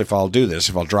asks if I'll do this,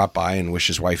 if I'll drop by and wish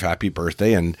his wife happy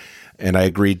birthday, and I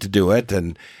agreed to do it,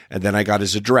 and then I got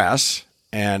his address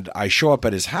and I show up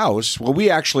at his house. Well, we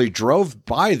actually drove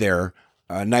by there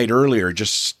a night earlier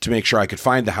just to make sure I could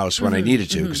find the house when I needed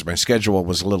to, because my schedule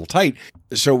was a little tight.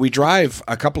 So we drive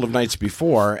a couple of nights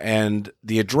before, and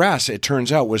the address, it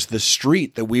turns out, was the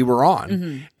street that we were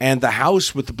on. And the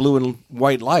house with the blue and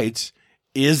white lights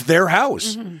is their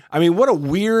house. I mean, what a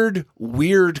weird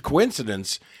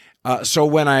coincidence. So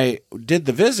when I did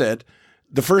the visit,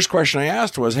 the first question I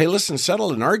asked was, "Hey, listen,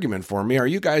 settle an argument for me. Are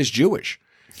you guys Jewish?"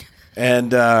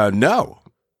 And no.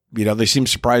 They seemed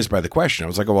surprised by the question. I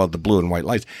was like, "Oh, well, the blue and white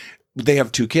lights." They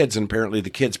have 2 kids, and apparently the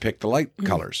kids picked the light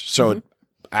colors. So it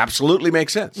absolutely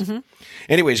makes sense.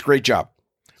 Anyways, great job.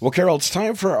 Well, Carol, it's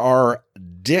time for our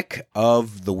Dick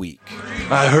of the Week.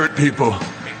 I hurt people.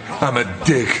 I'm a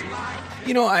dick.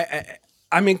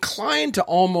 I'm inclined to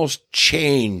almost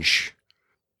change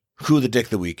who the Dick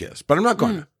of the Week is, but I'm not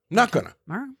going to. Not going to.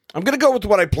 I'm going to go with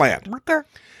what I planned.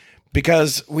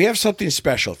 Because we have something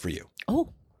special for you.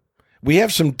 Oh. We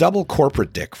have some double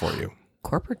corporate dick for you.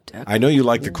 Corporate dick? I know you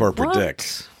like the corporate dick.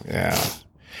 Yeah.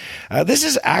 This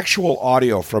is actual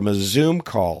audio from a Zoom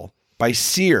call by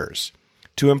Sears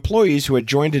to employees who had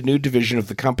joined a new division of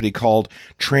the company called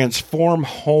Transform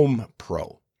Home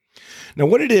Pro. Now,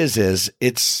 what it is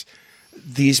it's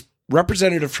these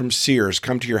representatives from Sears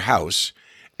come to your house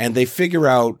and they figure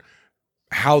out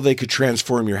how they could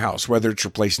transform your house, whether it's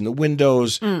replacing the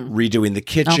windows, redoing the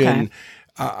kitchen.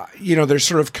 Okay. They're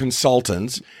sort of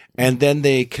consultants, and then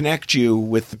they connect you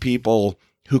with the people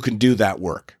who can do that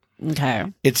work.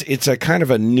 Okay. It's a kind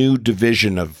of a new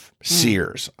division of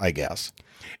Sears, I guess.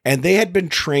 And they had been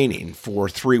training for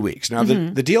 3 weeks. Now,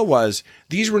 the deal was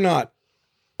these were not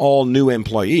all new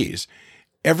employees.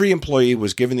 Every employee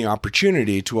was given the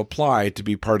opportunity to apply to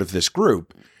be part of this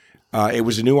group. It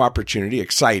was a new opportunity,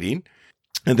 exciting.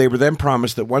 And they were then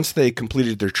promised that once they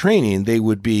completed their training, they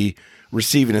would be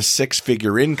receiving a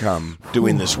 6-figure income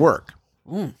doing this work.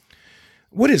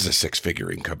 What is a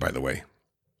 6-figure income, by the way?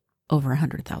 Over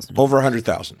 100,000. Over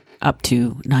 100,000. Up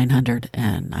to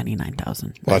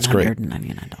 $999,000. Well, that's great.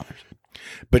 $999.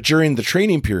 But during the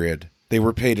training period, they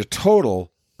were paid a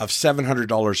total of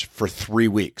 $700 for 3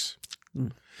 weeks.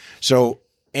 So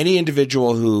any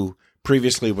individual who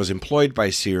previously was employed by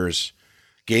Sears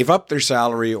gave up their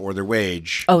salary or their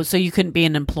wage. Oh, so you couldn't be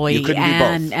an employee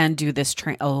and do this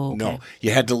train. Oh, okay. No,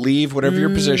 you had to leave whatever your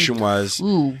position was.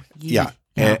 Ooh, yeah.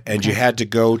 And you had to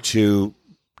go to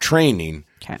training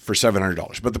for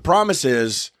 $700. But the promise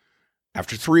is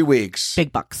after 3 weeks,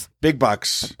 big bucks.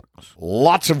 bucks.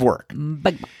 Lots of work.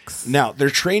 Big bucks. Now, their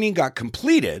training got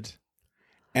completed,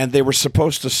 and they were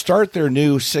supposed to start their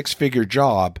new 6-figure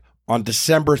job on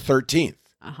December 13th.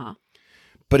 Uh-huh.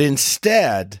 But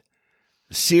instead,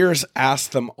 Sears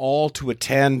asked them all to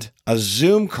attend a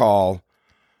Zoom call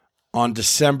on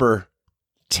December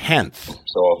 10th.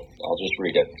 So I'll just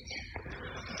read it.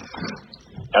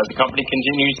 As the company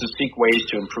continues to seek ways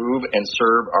to improve and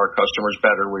serve our customers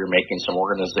better, we are making some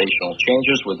organizational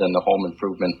changes within the home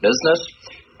improvement business.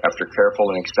 After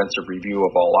careful and extensive review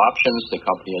of all options, the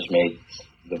company has made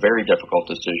the very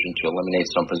difficult decision to eliminate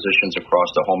some positions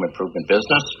across the home improvement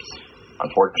business.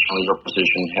 Unfortunately, your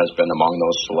position has been among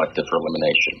those selected for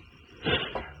elimination.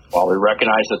 While we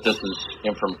recognize that this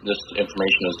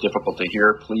information is difficult to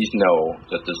hear, please know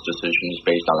that this decision is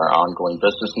based on our ongoing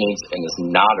business needs and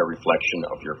is not a reflection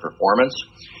of your performance.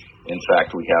 In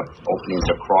fact, we have openings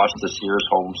across the Sears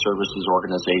Home Services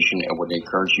organization and would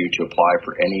encourage you to apply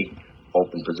for any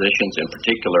open positions. In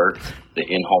particular, the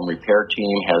in-home repair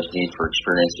team has need for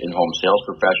experienced in-home sales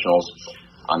professionals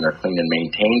on their clean and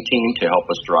maintain team to help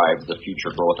us drive the future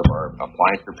growth of our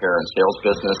appliance repair and sales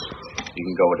business. You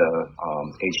can go to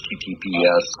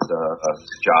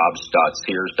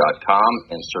https://jobs.sears.com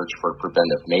and search for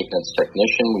preventive maintenance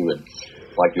technician. We would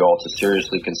like you all to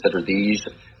seriously consider these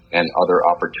and other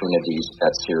opportunities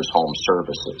at Sears Home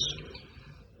Services.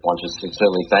 I want to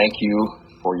sincerely thank you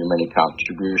for your many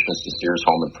contributions to Sears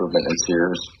Home Improvement and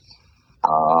Sears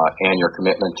and your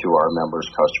commitment to our members,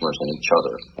 customers, and each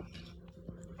other.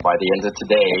 By the end of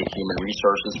today, Human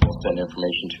Resources will send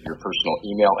information to your personal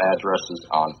email addresses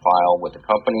on file with the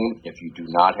company. If you do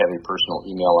not have a personal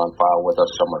email on file with us,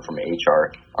 someone from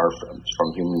HR or from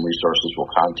Human Resources will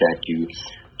contact you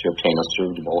to obtain a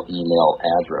suitable email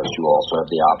address. You also have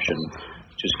the option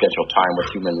to schedule time with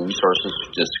Human Resources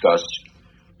to discuss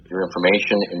your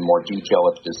information in more detail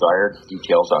if desired.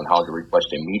 Details on how to request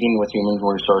a meeting with Human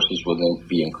Resources will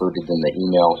be included in the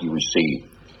email you receive.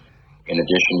 In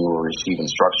addition, you will receive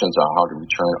instructions on how to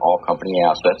return all company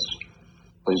assets.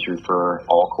 Please refer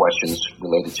all questions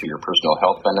related to your personal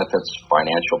health benefits,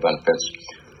 financial benefits,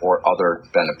 or other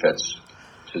benefits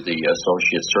to the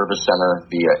Associate Service Center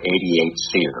via 88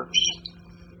 Sears.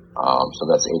 So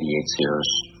that's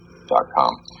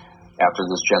 88sears.com. After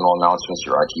this general announcement,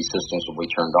 your IT systems will be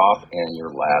turned off and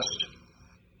your last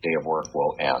day of work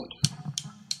will end.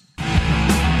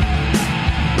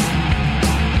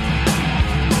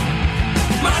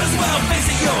 Might as well face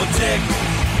it, your dick.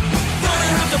 Gonna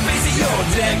have to face it, your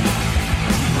dick.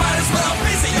 Might as well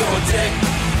face it, your dick.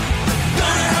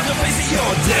 Gonna have to face it,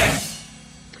 your dick.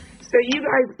 So you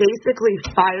guys basically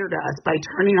fired us by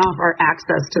turning off our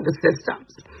access to the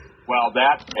systems. Well,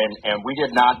 that, and we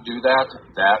did not do that.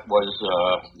 That was,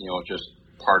 just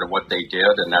part of what they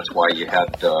did, and that's why you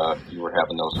were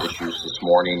having those issues this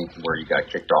morning where you got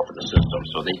kicked off of the system.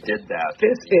 So they did that.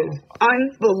 This is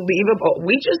unbelievable.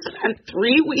 We just spent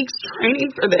 3 weeks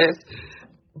training for this,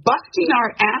 busting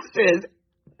our asses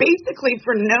basically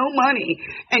for no money,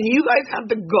 and you guys have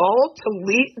the gall to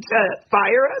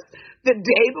fire us the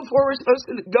day before we're supposed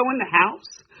to go in the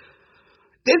house?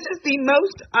 This is the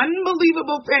most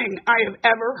unbelievable thing I have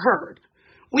ever heard.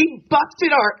 We busted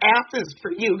our asses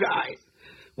for you guys.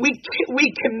 We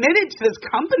committed to this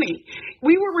company.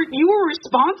 You were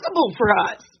responsible for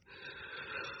us.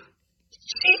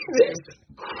 Jesus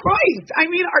Christ. I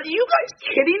mean, are you guys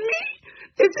kidding me?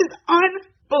 This is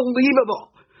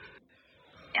unbelievable.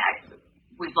 Yeah,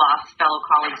 we've lost fellow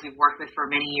colleagues we've worked with for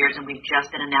many years, and we've just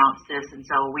been announced this, and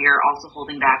so we are also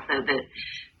holding back that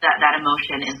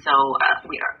emotion. And so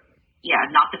we are,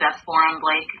 not the best forum,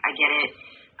 Blake. I get it.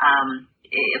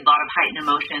 A lot of heightened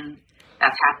emotions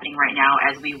that's happening right now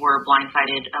as we were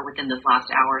blindsided within this last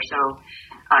hour. So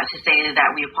to say that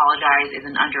we apologize is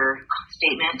an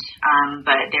understatement,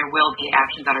 but there will be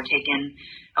actions that are taken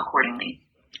accordingly.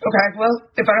 Okay, well,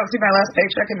 if I don't see my last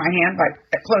paycheck in my hand by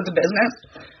close of business,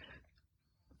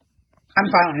 I'm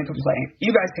filing a complaint.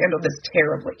 You guys handled this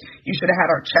terribly. You should have had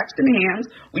our checks in hands.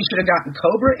 We should have gotten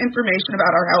COBRA information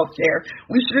about our health care.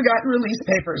 We should have gotten release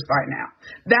papers by now.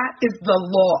 That is the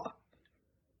law.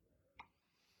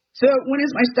 So when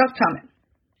is my stuff coming?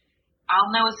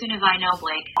 I'll know as soon as I know,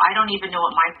 Blake. I don't even know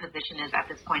what my position is at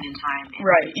this point in time.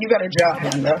 Right. You got a job,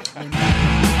 Linda.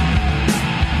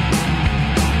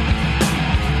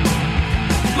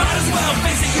 Might as well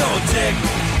face it, your dick.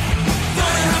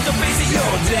 Gonna have to face it,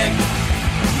 your dick.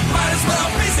 Might as well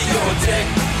face it, your dick.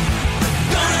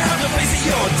 Gonna have to face it,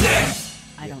 your dick.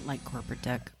 I don't like corporate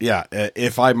dick. Yeah,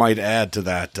 if I might add to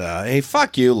that, hey,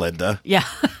 fuck you, Linda. Yeah.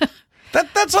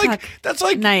 That's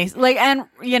like nice. Like, and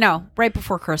right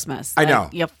before Christmas. I know.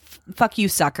 Fuck you,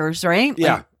 suckers, right?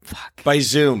 Yeah. Like, by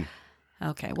Zoom.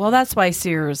 Okay. Well, that's why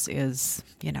Sears is,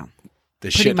 The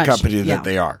pretty shit much- company yeah, that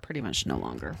they are. pretty much no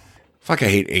longer. Fuck, I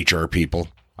hate HR people.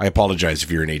 I apologize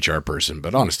if you're an HR person,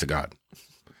 but honest to God.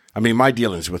 I mean, my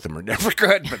dealings with them are never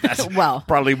good, but that's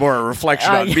probably more a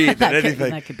reflection on me than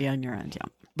anything. That could be on your end, yeah.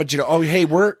 But hey,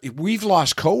 we've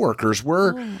lost coworkers.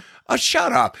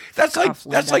 Shut up. That's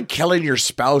like killing your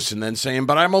spouse and then saying,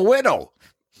 "But I'm a widow."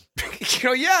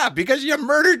 Yeah, because you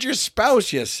murdered your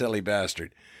spouse, you silly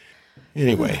bastard.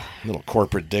 Anyway, little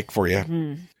corporate dick for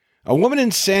you. A woman in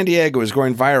San Diego is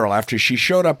going viral after she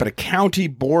showed up at a county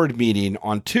board meeting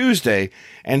on Tuesday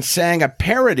and sang a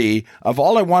parody of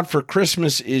All I Want for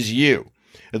Christmas Is You.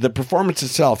 The performance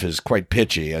itself is quite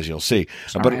pitchy, as you'll see.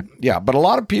 But a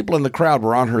lot of people in the crowd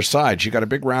were on her side. She got a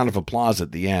big round of applause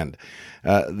at the end.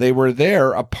 They were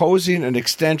there opposing an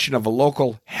extension of a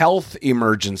local health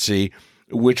emergency,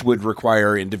 which would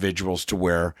require individuals to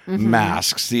wear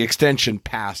masks. The extension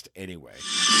passed anyway.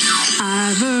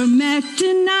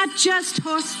 Ivermectin, not just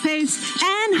horse paste,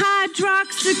 and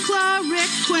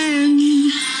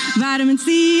hydroxychloroquine, vitamin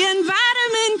C and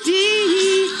vitamin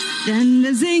D, then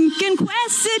the zinc and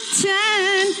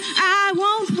quercetin. I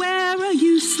won't wear a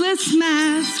useless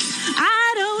mask.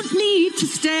 I don't need to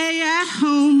stay at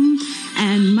home,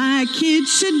 and my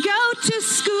kids should go to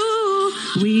school.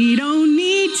 We don't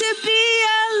need to be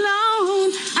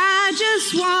alone. I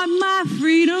just want my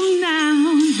freedom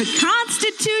now. The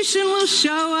Constitution will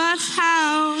show us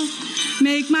how.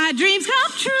 Make my dreams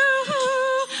come true.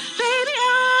 Baby,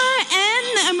 I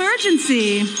end the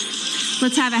emergency.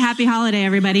 Let's have a happy holiday,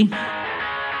 everybody. Don't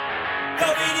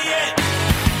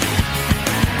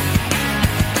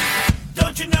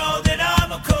you know that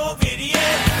I'm a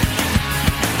COVIDiot?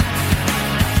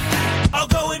 I'll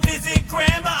go and visit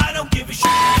Grandma, I don't give a shit.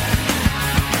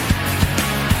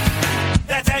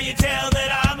 That's how you tell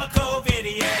that I'm a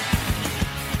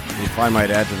COVIDiot. If I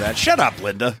might add to that, shut up,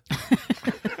 Linda.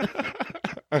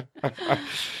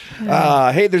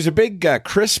 Hey, there's a big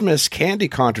Christmas candy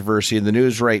controversy in the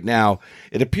news right now.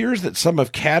 It appears that some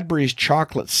of Cadbury's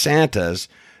chocolate Santas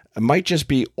might just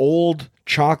be old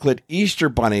chocolate Easter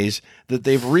bunnies that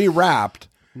they've rewrapped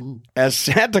as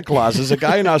Santa Clauses. A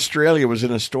guy in Australia was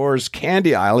in a store's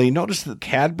candy aisle. He noticed that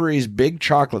Cadbury's big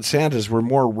chocolate Santas were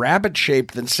more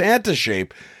rabbit-shaped than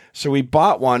Santa-shaped. So he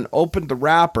bought one, opened the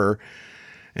wrapper,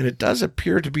 and it does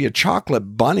appear to be a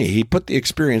chocolate bunny. He put the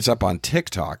experience up on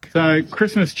TikTok. So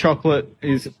Christmas chocolate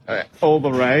is all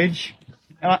the rage.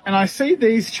 And I see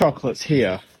these chocolates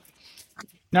here.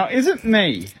 Now, is it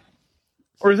me?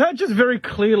 Or is that just very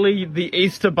clearly the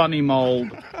Easter Bunny mold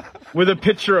with a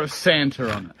picture of Santa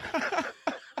on it?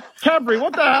 Cadbury,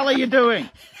 what the hell are you doing?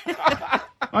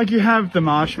 Like, you have the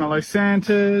Marshmallow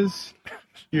Santas.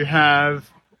 You have,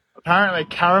 apparently,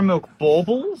 caramel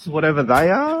baubles, whatever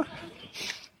they are.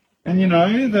 And,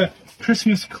 the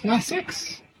Christmas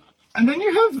classics. And then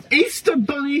you have Easter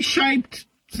Bunny-shaped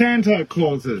Santa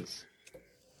Clauses.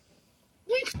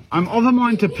 I'm of a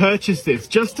mind to purchase this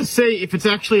just to see if it's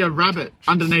actually a rabbit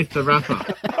underneath the wrapper.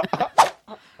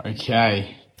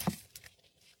 Okay.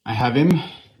 I have him.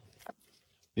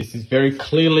 This is very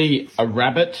clearly a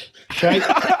rabbit shape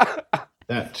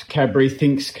that Cadbury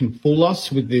thinks can fool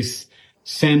us with this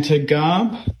Santa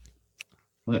garb.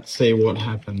 Let's see what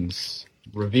happens.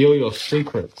 Reveal your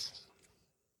secrets.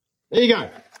 There you go.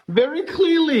 Very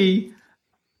clearly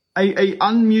a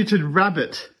unmuted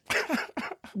rabbit.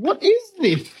 What is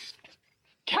this?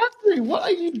 Cadbury, what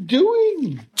are you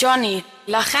doing? Johnny,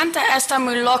 la gente está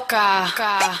muy loca.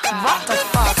 What the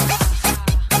fuck?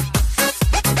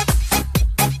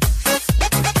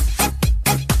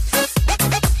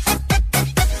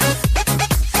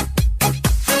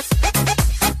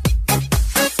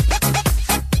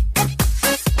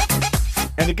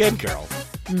 And again, Carol,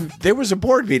 there was a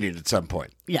board meeting at some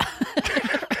point. Yeah.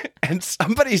 And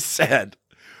somebody said,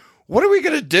 what are we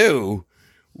going to do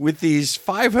with these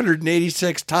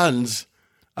 586 tons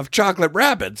of chocolate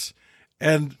rabbits?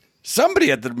 And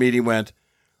somebody at the meeting went,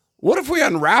 what if we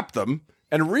unwrap them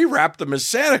and rewrap them as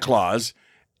Santa Claus?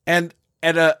 And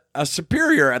a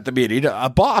superior at the meeting, a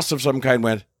boss of some kind,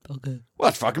 went, okay, well,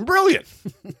 that's fucking brilliant.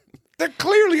 They're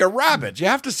clearly a rabbit. You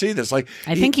have to see this. Like,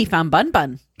 I think he found Bun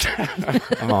Bun.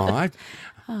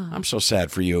 I'm so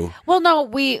sad for you. Well, no,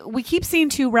 we keep seeing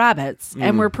two rabbits,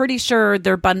 and we're pretty sure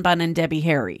they're Bun Bun and Debbie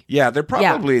Harry. Yeah, they're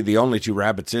probably the only two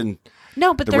rabbits in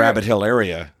the Rabbit Hill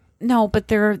area. No, but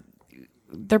they're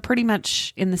pretty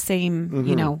much in the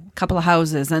same, couple of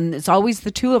houses, and it's always the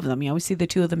two of them. You always see the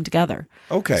two of them together.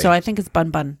 Okay. So I think it's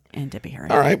Bun Bun and Debbie Harry.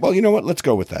 All right. Well, you know what? Let's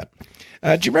go with that.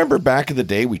 Do you remember back in the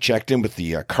day we checked in with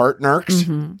the cart narcs?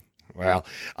 Mm-hmm. Well,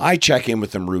 I check in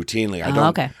with them routinely.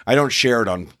 I don't share it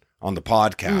on on the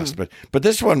podcast, but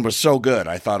this one was so good,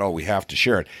 I thought, we have to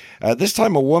share it. This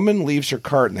time, a woman leaves her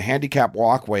cart in the handicap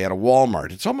walkway at a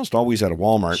Walmart. It's almost always at a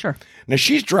Walmart. Sure. Now,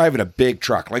 she's driving a big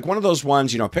truck, like one of those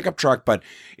ones, pickup truck, but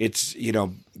it's,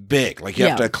 big. Like you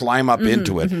have to climb up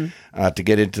into it to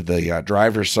get into the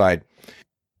driver's side.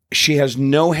 She has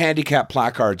no handicap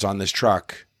placards on this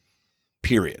truck,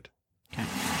 period.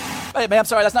 Hey, ma'am,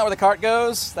 sorry, that's not where the cart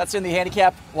goes. That's in the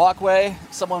handicap walkway.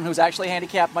 Someone who's actually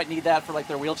handicapped might need that for like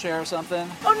their wheelchair or something.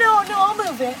 Oh, no, I'll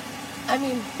move it. I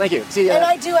mean... Thank you. See, and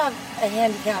I do have a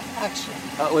handicap, actually.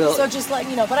 Well, so just letting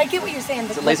you know. But I get what you're saying.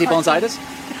 Is it lazy bonesitis?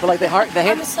 But like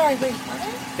I'm sorry, wait,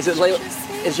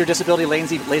 what? Is your disability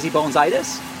lazy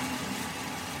bonesitis?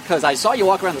 Because I saw you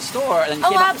walk around the store and then you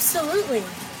came out. Absolutely.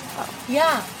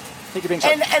 Yeah. I think you're being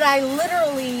and I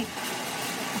literally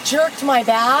jerked my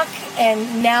back,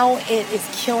 and now it is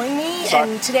killing me. Sorry.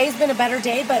 And today's been a better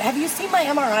day, but have you seen my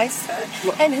MRI,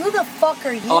 sir? And who the fuck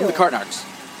are you? Oh, I'm the cart narcs.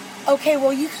 Okay,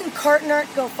 well, you can cart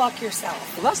narc, go fuck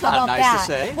yourself. Well, that's not How about nice that? to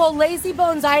say. Well, lazy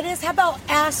bonesitis, how about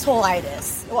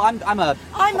asshole-itis? Well, I'm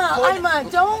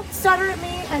don't stutter at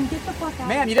me and get the fuck out.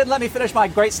 Ma'am, you didn't let me finish my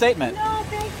great statement. No,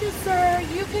 thank you, sir.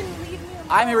 You can leave me alone.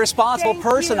 I'm irresponsible Thank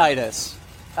personitis.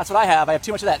 That's what I have. I have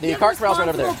too much of that. The cart corral's right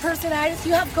over there. Irresponsible personitis,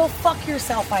 you have go fuck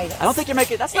yourself-itis. I don't think you're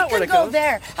making... That's not where it can go goes.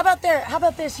 there. How about there? How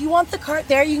about this? You want the cart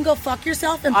there, you can go fuck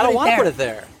yourself and put it there. I don't want to put it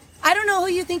there. I don't know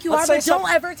who you think you Let's are, but say don't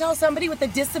ever tell somebody with a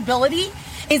disability,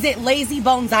 is it lazy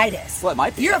bonesitis? Well, it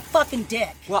might be. You're a fucking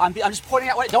dick. Well, I'm just pointing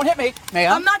out what... Don't hit me,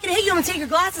 ma'am. I'm not going to hit you. I'm going to take your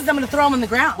glasses. I'm going to throw them on the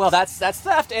ground. Well, that's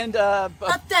theft and... A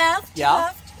theft?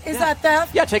 Yeah. Theft? Is that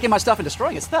theft? Yeah, taking my stuff and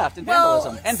destroying it's theft and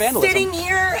vandalism. And vandalism. Sitting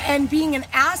here and being an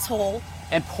asshole...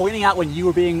 And pointing out when you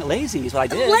were being lazy is what I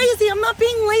did. Lazy? I'm not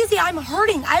being lazy. I'm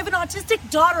hurting. I have an autistic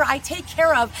daughter I take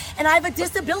care of, and I have a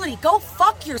disability. Go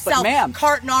fuck yourself, But ma'am,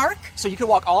 cart narc. So you could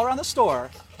walk all around the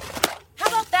store. How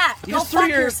about that? You Go just threw fuck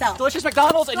your yourself. delicious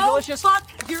McDonald's and Go delicious...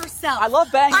 fuck yourself. I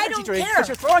love Bang I energy don't drink care. because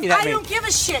you're throwing it at me. I don't give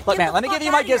a shit. Look, Get man, the let me fuck give you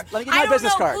out my of here. let me give you my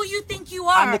business card. I don't know who you think you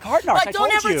are. I'm the cart narc. But I don't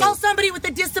told ever you. tell somebody with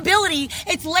a disability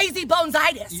it's lazy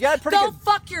bonesitis. You got a pretty Go good,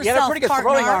 fuck yourself, You have a pretty good cart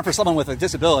throwing narc. arm for someone with a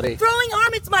disability. Throwing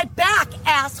arm, it's my back,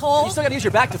 asshole. You still got to use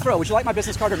your back to throw. Would you like my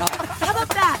business card or not? How about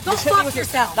that? Go Just hit me fuck with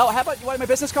yourself. No, how about you want my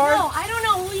business card? No, I don't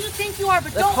know who you think you are,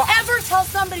 but The don't car- ever tell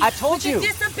somebody I told with you. a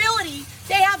disability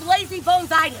they have lazy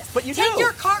bonesitis. But you Take do.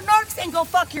 your cart narcs and go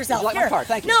fuck yourself. Would you like my Here. card?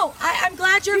 Thank you. No, I'm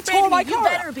glad you're You afraid tore of my me. You car.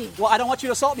 better be. Well, I don't want you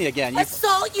to assault me again.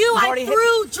 Assault you? you've I already hit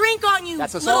threw drink on you,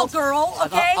 That's little assault. girl,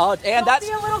 okay? And Don't that's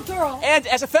be a little girl. And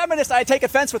as a feminist, I take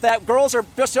offense with that. Girls are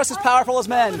just as powerful as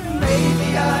men.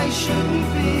 Maybe I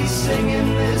shouldn't be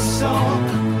singing this song,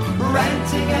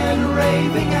 ranting and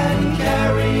raving and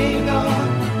carrying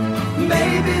on.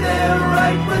 Maybe they're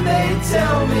right when they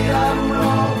tell me I'm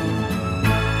wrong.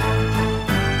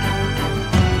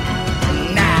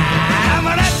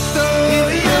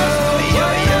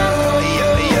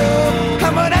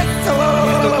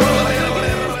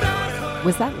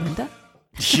 Was that Linda?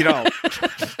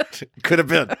 Could have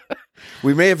been.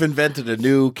 We may have invented a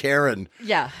new Karen.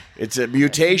 Yeah. It's a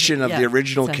mutation of the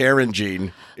original Karen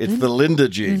gene. It's the Linda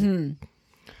gene.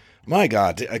 Mm-hmm. My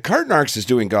God, Cart Narcs is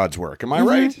doing God's work. Am I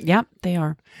right? Yep, they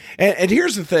are. And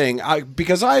here's the thing,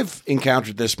 because I've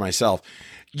encountered this myself,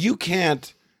 you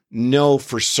can't know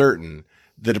for certain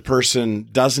that a person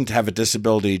doesn't have a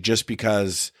disability just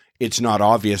because it's not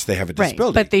obvious they have a disability.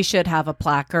 Right, but they should have a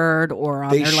placard or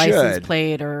on They their license should.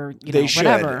 plate or They should.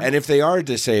 whatever. And if they are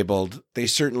disabled, they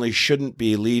certainly shouldn't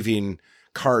be leaving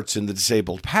carts in the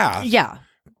disabled path. Yeah,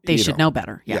 they You should know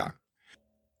better. Yeah.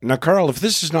 Now, Carl, if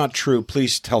this is not true,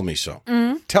 please tell me so.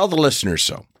 Mhm. Tell the listeners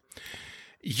so.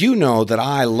 You know that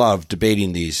I love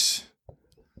debating these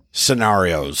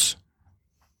scenarios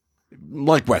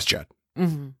like WestJet.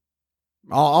 Mm-hmm.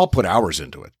 I'll put hours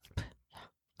into it.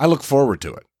 I look forward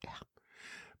to it.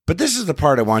 But this is the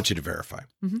part I want you to verify.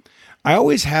 Mm-hmm. I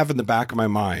always have in the back of my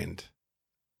mind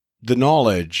the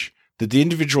knowledge that the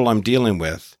individual I'm dealing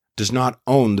with does not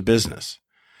own the business.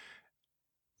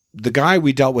 The guy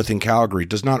we dealt with in Calgary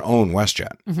does not own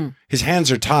WestJet. Mm-hmm. His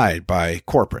hands are tied by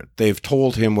corporate. They've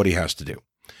told him what he has to do.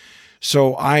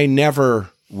 So I never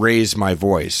raise my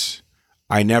voice.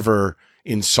 I never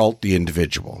insult the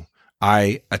individual.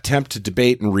 I attempt to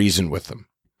debate and reason with them.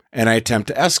 And I attempt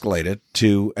to escalate it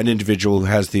to an individual who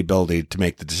has the ability to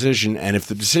make the decision. And if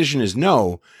the decision is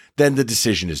no, then the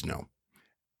decision is no.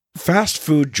 Fast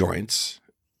food joints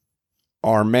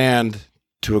are manned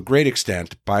to a great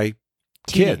extent by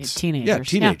kids. Teenagers. Yeah,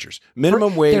 teenagers.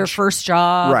 Minimum wage. Their first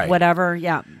job, Right. whatever.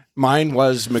 Yeah. Mine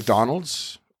was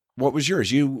McDonald's. What was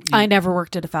yours? You I never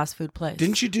worked at a fast food place.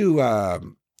 didn't you do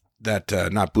that?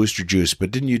 Not Booster Juice,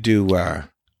 but didn't you do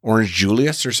Orange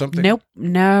Julius or something? Nope,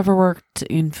 never worked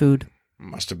in food.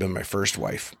 Must have been my first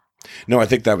wife. No, I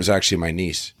think that was actually my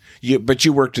niece. But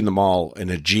you worked in the mall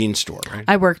in a jean store, right?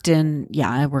 I worked in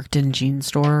jean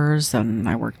stores, and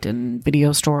I worked in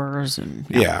video stores, and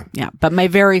yeah. But my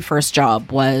very first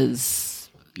job was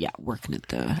working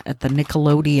at the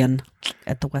Nickelodeon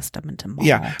at the West Edmonton Mall.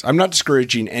 Yeah, I'm not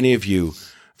discouraging any of you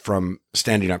from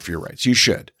standing up for your rights. You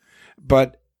should,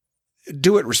 but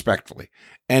do it respectfully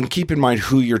and keep in mind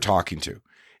who you're talking to.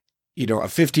 A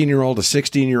 15-year-old, a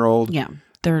 16-year-old. Yeah.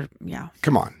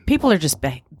 Come on. People are just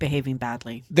behaving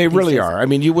badly. They really are. I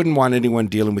mean, you wouldn't want anyone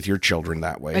dealing with your children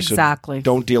that way. Exactly. So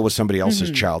don't deal with somebody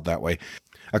else's child that way.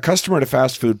 A customer at a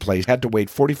fast food place had to wait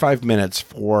 45 minutes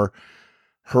for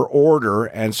her order,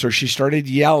 and so she started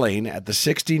yelling at the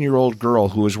 16-year-old girl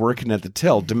who was working at the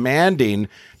till, demanding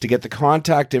to get the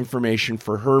contact information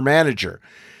for her manager.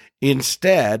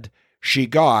 Instead, she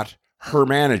got her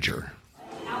manager.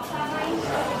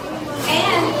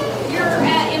 And your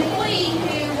employee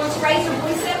who wants to raise her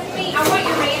voice up to me, I want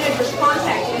your manager's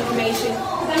contact information,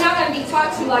 because I'm not going to be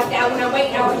talked to like that when I'm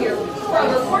waiting out here for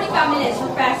over 45 minutes for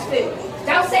fast food.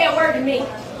 Don't say a word to me.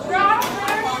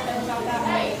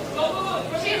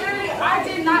 I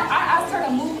did not. I asked her to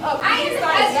move up. I am a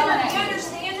customer. Do you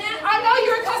understand that? I know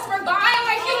you're a customer, but I am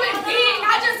a human being.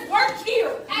 I just work here.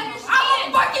 I'm a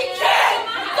fucking kid.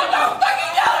 So don't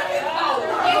fucking yell at me.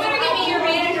 You better give me your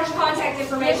manager's contact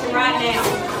information right now.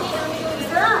 Is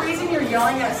there a reason you're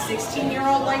yelling at a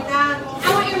 16-year-old like that? I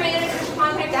want your manager's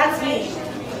contact information.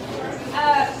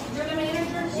 You're the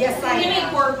manager? Yes, I am. Give me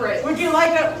corporate. Would you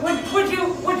like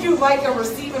a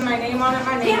receipt with my name on it?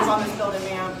 My name's on this building,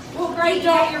 ma'am. Well, great.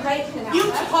 You're vaping out.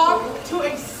 You talk to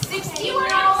a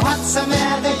 16-year-old? What's the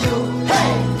matter, you?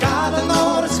 Hey, got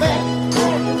no respect.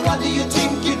 What do you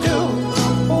think you do?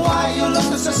 Why you look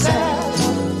so sad?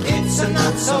 It's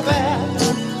not so bad.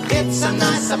 It's a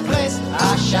nicer place.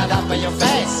 Ah, shut up in your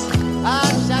face.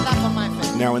 Ah, shut up on my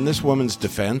face. Now, in this woman's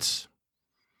defense,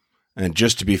 and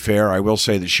just to be fair, I will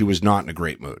say that she was not in a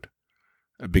great mood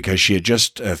because she had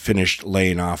just finished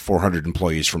laying off 400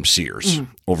 employees from Sears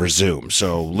over Zoom.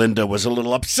 So Linda was a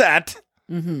little upset.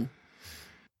 Mm-hmm.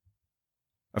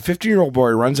 A 15-year-old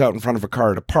boy runs out in front of a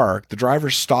car at a park. The driver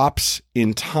stops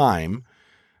in time,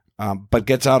 but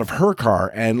gets out of her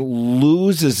car and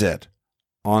loses it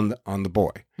on the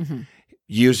boy,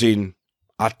 using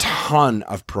a ton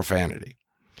of profanity.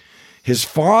 His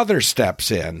father steps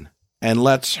in and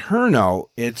lets her know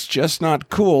it's just not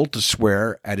cool to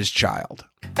swear at his child.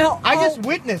 I just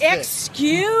witnessed it.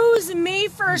 Excuse me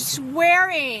for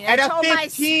swearing. At a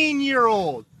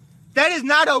 15-year-old. That is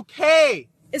not okay.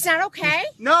 It's not okay?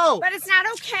 No. But it's not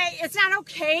okay. It's not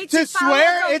okay to follow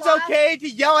swear. the It's law. okay to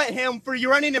yell at him for you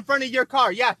running in front of your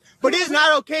car. Yeah. But it's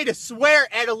not okay to swear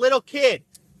at a little kid.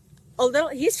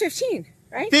 He's 15,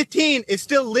 right? 15 is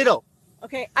still little.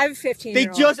 Okay, I have a 15. They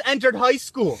just entered high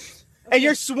school. And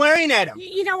you're swearing at him.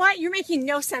 You know what? You're making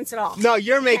no sense at all. No,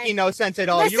 you're making no sense at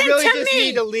all. Listen you really to just me.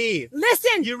 need to leave.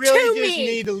 Listen You really to just me.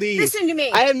 need to leave. Listen to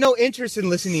me. I have no interest in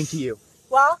listening to you.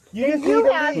 Well, You then just need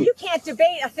to leave. you can't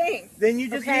debate a thing. Then you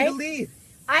just okay? need to leave.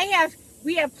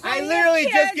 We have I plenty literally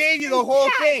of just kids gave you the and whole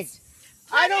pets. thing.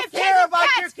 I Plenty don't of kids care and about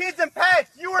pets. your kids and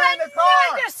pets. You were in the But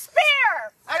car. you're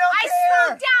despair. I don't I care.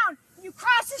 slowed down. You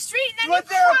cross the street and then Was you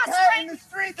there a cross pet right. in the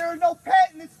street? There was no pet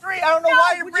in the street. I don't know No,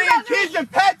 why you're would you bringing rather kids me- and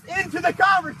pets into the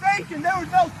conversation. There was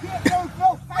no kid. There was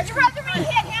no pet. Would you rather me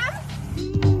hit him?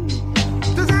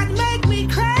 Does that make me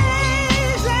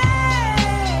crazy?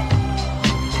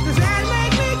 Does that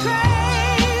make me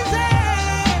crazy?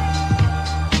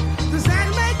 Does that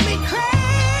make me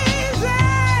crazy?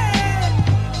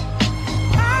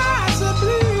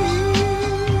 Possibly.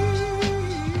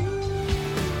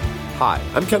 Hi,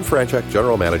 I'm Ken Franchek,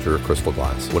 General Manager of Crystal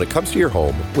Glass. When it comes to your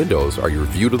home, windows are your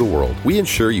view to the world. We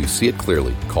ensure you see it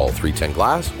clearly. Call 310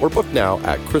 Glass or book now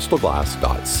at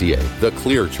crystalglass.ca. The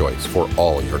clear choice for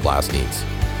all your glass needs.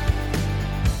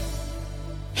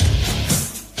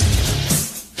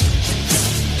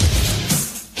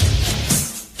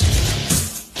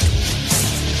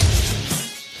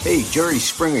 Hey, Jerry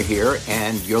Springer here,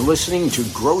 and you're listening to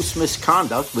Gross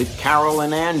Misconduct with Carol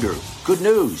and Andrew. Good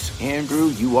news, Andrew,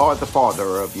 you are the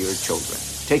father of your children.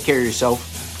 Take care of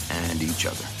yourself and each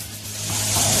other.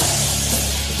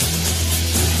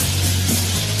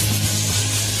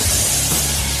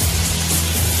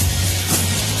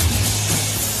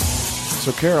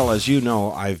 So, Carol, as you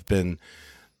know, I've been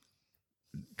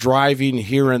driving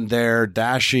here and there,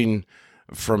 dashing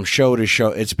from show to show.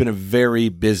 It's been a very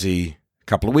busy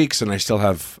couple of weeks, and I still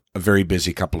have a very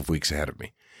busy couple of weeks ahead of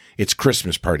me. It's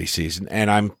Christmas party season,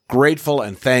 and I'm grateful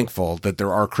and thankful that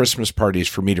there are Christmas parties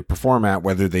for me to perform at,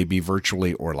 whether they be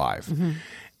virtually or live. Mm-hmm.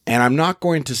 And I'm not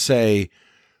going to say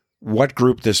what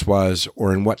group this was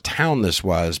or in what town this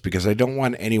was, because I don't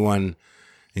want anyone,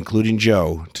 including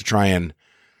Joe, to try and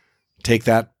take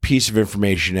that piece of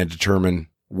information and determine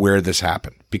where this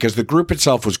happened. Because the group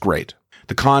itself was great.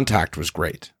 The contact was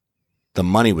great. The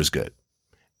money was good.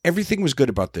 Everything was good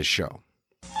about this show.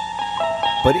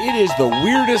 But it is the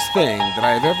weirdest thing that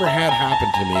I have ever had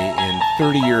happen to me in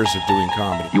 30 years of doing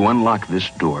comedy. You unlock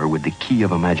this door with the key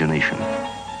of imagination.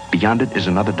 Beyond it is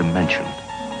another dimension.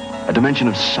 A dimension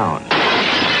of sound.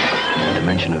 A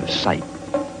dimension of sight.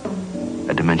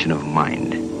 A dimension of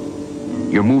mind.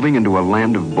 You're moving into a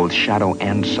land of both shadow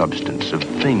and substance, of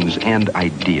things and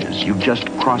ideas. You've just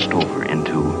crossed over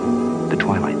into the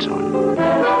Twilight Zone.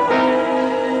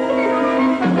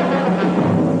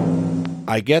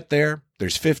 I get there.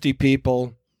 There's 50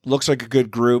 people. Looks like a good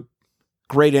group.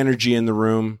 Great energy in the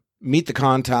room. Meet the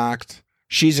contact.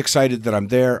 She's excited that I'm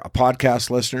there, a podcast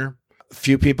listener. A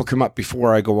few people come up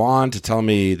before I go on to tell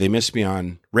me they miss me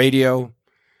on radio.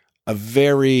 A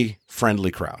very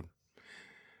friendly crowd.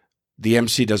 The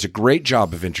MC does a great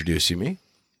job of introducing me.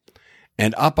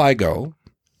 And up I go.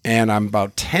 And I'm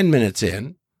about 10 minutes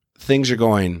in. Things are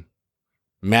going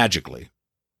magically.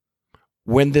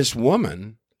 When this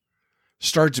woman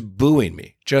starts booing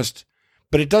me,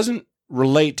 but it doesn't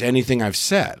relate to anything I've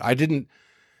said. I didn't,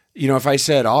 if I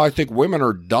said, I think women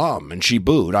are dumb, and she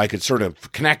booed, I could sort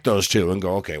of connect those two and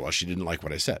go, okay, well, she didn't like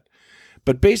what I said.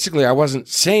 But basically, I wasn't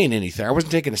saying anything. I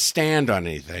wasn't taking a stand on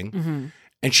anything. Mm-hmm.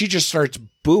 And she just starts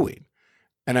booing.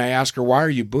 And I ask her, why are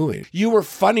you booing? You were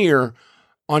funnier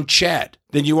on Chad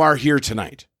than you are here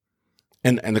tonight.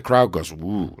 And the crowd goes,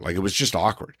 ooh, like it was just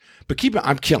awkward. But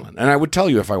I'm killing. And I would tell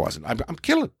you if I wasn't. I'm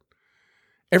killing.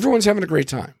 Everyone's having a great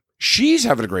time. She's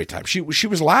having a great time. She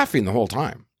was laughing the whole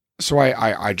time. So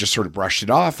I just sort of brushed it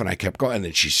off and I kept going. And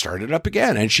then she started up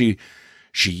again and she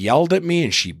yelled at me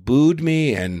and she booed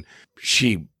me and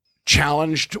she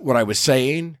challenged what I was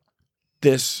saying.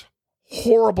 This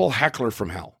horrible heckler from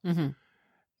hell. Mm-hmm.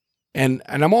 And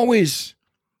I'm always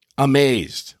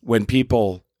amazed when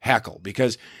people heckle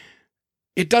because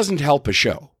it doesn't help a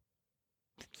show.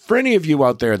 For any of you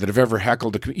out there that have ever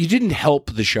heckled, you didn't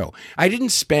help the show. I didn't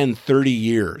spend 30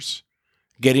 years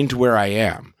getting to where I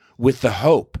am with the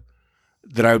hope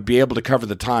that I would be able to cover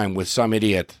the time with some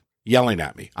idiot yelling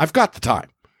at me. I've got the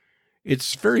time.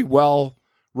 It's very well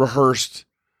rehearsed,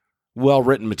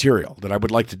 well-written material that I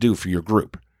would like to do for your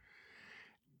group.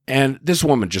 And this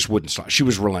woman just wouldn't stop. She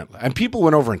was relentless. And people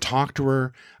went over and talked to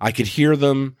her. I could hear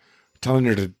them telling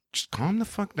her to just calm the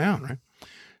fuck down, right?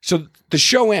 So the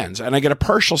show ends, and I get a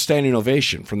partial standing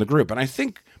ovation from the group. And I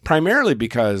think primarily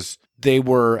because they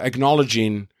were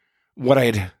acknowledging what I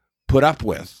had put up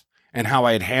with and how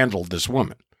I had handled this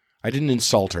woman. I didn't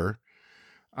insult her.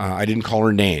 I didn't call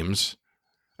her names.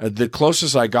 The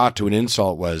closest I got to an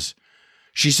insult was,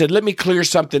 she said, let me clear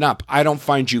something up. I don't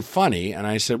find you funny. And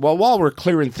I said, well, while we're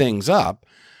clearing things up,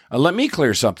 let me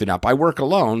clear something up. I work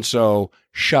alone, so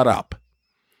shut up.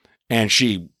 And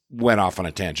she went off on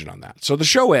a tangent on that. So the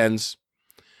show ends.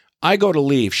 I go to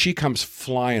leave. She comes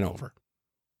flying over,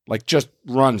 like just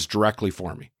runs directly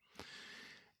for me.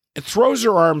 It throws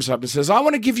her arms up and says, I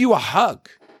want to give you a hug.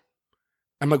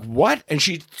 I'm like, what? And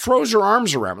she throws her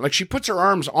arms around me. Like she puts her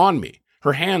arms on me,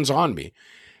 her hands on me.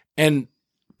 And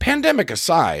pandemic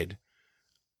aside,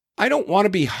 I don't want to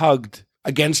be hugged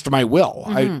against my will.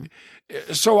 Mm-hmm.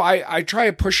 So I try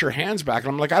to push her hands back,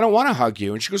 and I'm like, I don't want to hug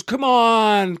you. And she goes, come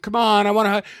on, I want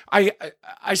to hug.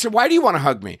 I said, why do you want to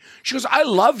hug me? She goes, I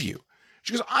love you.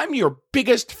 She goes, I'm your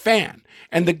biggest fan.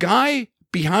 And the guy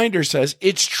behind her says,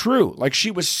 it's true. Like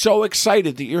she was so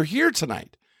excited that you're here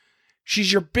tonight.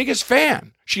 She's your biggest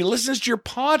fan. She listens to your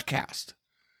podcast.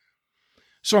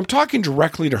 So I'm talking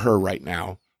directly to her right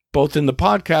now, both in the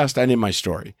podcast and in my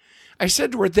story. I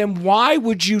said to her, then why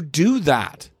would you do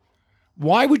that?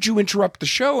 Why would you interrupt the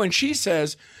show? And she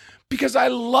says, because I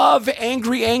love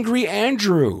Angry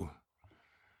Andrew.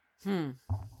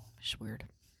 It's weird.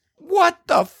 What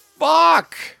the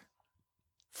fuck?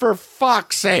 For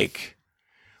fuck's sake.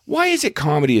 Why is it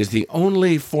comedy is the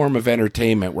only form of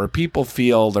entertainment where people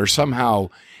feel they're somehow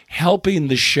helping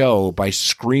the show by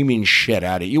screaming shit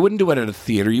at it? You wouldn't do it at a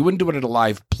theater. You wouldn't do it at a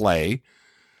live play.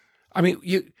 I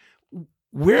mean,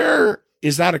 where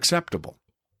is that acceptable?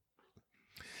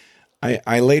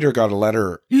 I later got a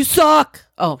letter. You suck.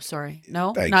 Oh, sorry.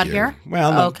 No, Thank not you. here?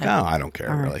 Well, no, okay. no, I don't care,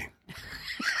 All right. really.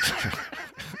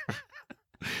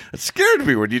 It scared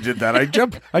me when you did that. I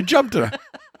jumped.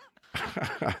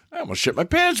 I almost shit my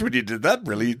pants when you did that.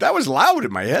 Really, that was loud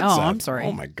in my headset. Oh, I'm sorry.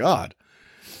 Oh my God.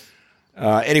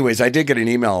 Anyways, I did get an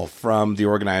email from the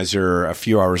organizer a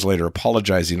few hours later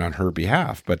apologizing on her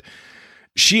behalf, but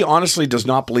she honestly does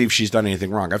not believe she's done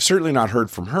anything wrong. I've certainly not heard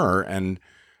from her, and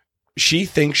she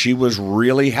thinks she was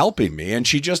really helping me. And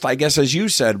she just, I guess, as you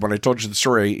said, when I told you the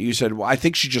story, you said, well, I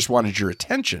think she just wanted your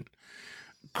attention.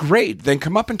 Great. Then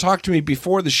come up and talk to me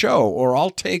before the show, or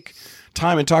I'll take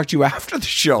time and talk to you after the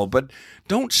show, but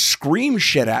don't scream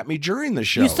shit at me during the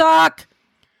show. You suck.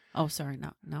 Oh, sorry.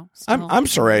 No. I'm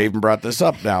sorry I even brought this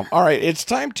up now. All right. It's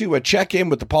time to check in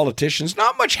with the politicians.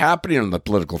 Not much happening on the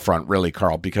political front, really,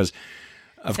 Carl, because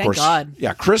of Thank course, God.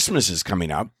 yeah, Christmas is coming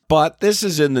up, but this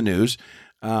is in the news.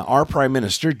 Our Prime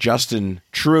Minister, Justin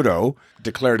Trudeau,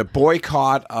 declared a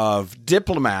boycott of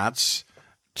diplomats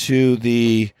to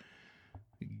the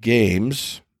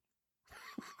games.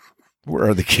 Where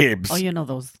are the games? Oh, you know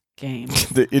those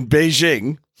games. In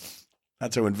Beijing.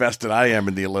 That's how invested I am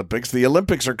in the Olympics. The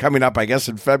Olympics are coming up, I guess,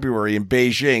 in February in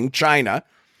Beijing, China.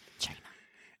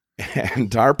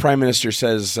 And our Prime Minister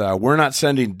says, we're not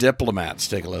sending diplomats.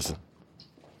 Take a listen.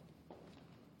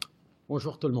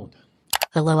 Bonjour tout le monde.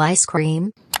 Hello, ice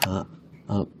cream.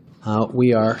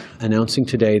 We are announcing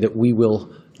today that we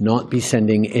will not be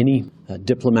sending any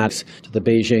diplomats to the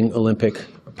Beijing Olympic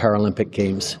or Paralympic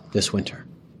Games this winter.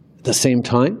 At the same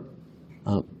time,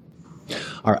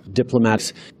 our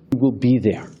diplomats will be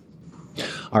there.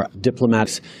 Our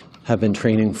diplomats have been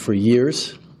training for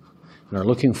years and are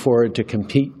looking forward to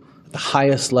compete at the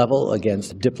highest level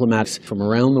against diplomats from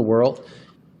around the world.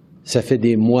 Ça fait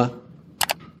des mois.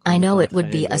 I know it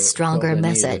would be a stronger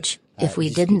message if we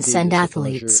didn't send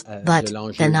athletes, but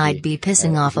then I'd be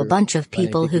pissing off a bunch of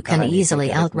people who can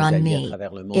easily outrun me.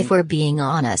 If we're being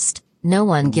honest, no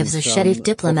one gives a shit if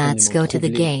diplomats go to the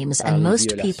games, and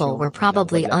most people were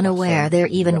probably unaware there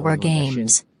even were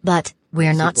games. But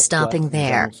we're not stopping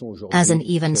there. As an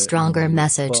even stronger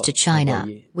message to China,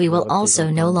 we will also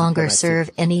no longer serve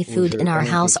any food in our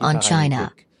house on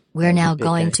China. We're now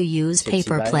going to use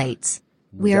paper plates.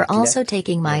 We're also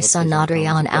taking my son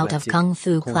Adrian out of Kung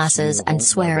Fu classes and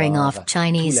swearing off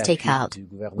Chinese takeout.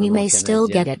 We may still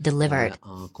get it delivered.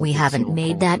 We haven't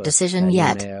made that decision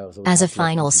yet. As a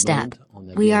final step,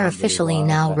 we are officially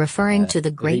now referring to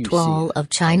the Great Wall of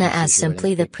China as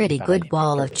simply the Pretty Good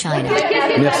Wall of China.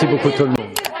 Merci beaucoup tout le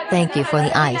monde. Thank you for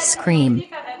the ice cream.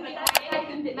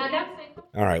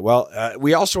 All right. Well,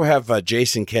 we also have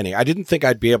Jason Kenney. I didn't think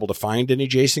I'd be able to find any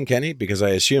Jason Kenney because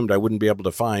I assumed I wouldn't be able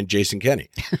to find Jason Kenney.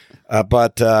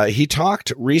 But he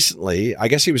talked recently. I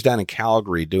guess he was down in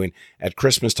Calgary doing, at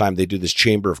Christmas time, they do this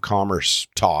Chamber of Commerce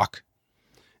talk.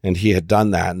 And he had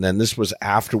done that. And then this was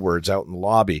afterwards out in the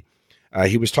lobby.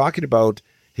 He was talking about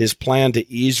his plan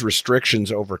to ease restrictions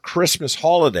over Christmas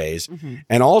holidays. Mm-hmm.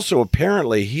 And also,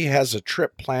 apparently, he has a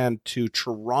trip planned to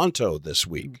Toronto this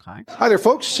week. Okay. Hi there,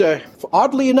 folks.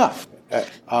 Oddly enough,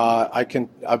 I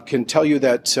can tell you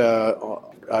that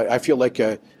I feel like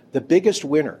the biggest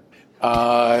winner.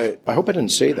 I hope I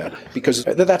didn't say that, because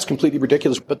that's completely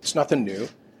ridiculous, but it's nothing new.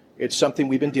 It's something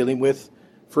we've been dealing with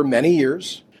for many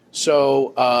years.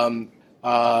 So,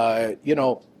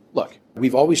 look,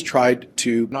 we've always tried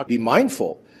to not be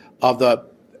mindful of the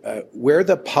where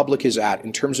the public is at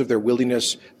in terms of their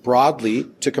willingness broadly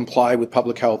to comply with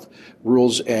public health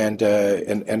rules and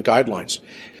guidelines.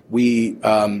 We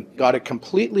got it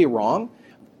completely wrong.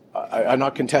 I'm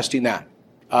not contesting that.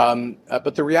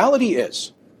 But the reality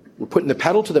is we're putting the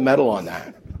pedal to the metal on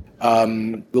that.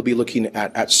 We'll be looking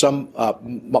at some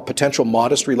potential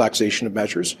modest relaxation of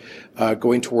measures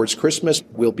going towards Christmas.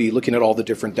 We'll be looking at all the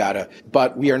different data,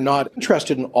 but we are not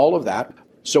interested in all of that.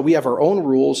 So we have our own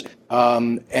rules,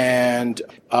 and that's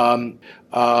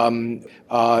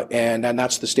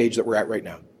the stage that we're at right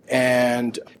now.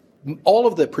 And all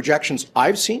of the projections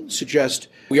I've seen suggest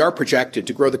we are projected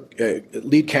to grow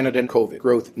lead Canada in COVID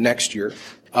growth next year.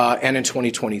 And in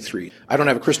 2023. I don't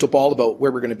have a crystal ball about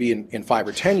where we're going to be in 5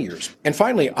 or 10 years. And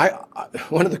finally,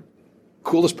 one of the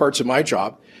coolest parts of my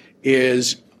job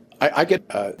is I get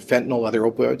fentanyl, other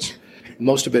opioids,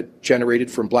 most of it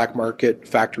generated from black market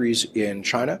factories in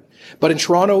China. But in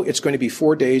Toronto, it's going to be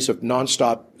 4 days of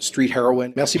nonstop street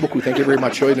heroin. Merci beaucoup. Thank you very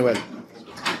much. Joyeux Noël.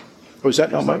 Oh, is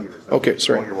that not mine? Okay,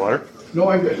 sorry. Want your water? No,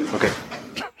 I'm good. Okay.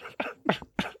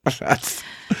 That's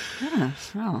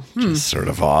just sort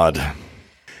of odd.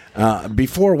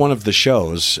 Before one of the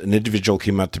shows, an individual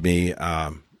came up to me,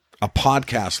 a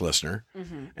podcast listener,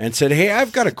 mm-hmm. and said, "Hey,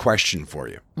 I've got a question for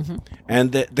you." Mm-hmm.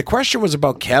 And the question was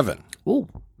about Kevin. Ooh.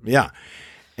 Yeah.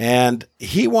 And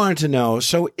he wanted to know,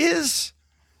 so is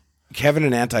Kevin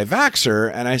an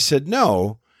anti-vaxxer? And I said,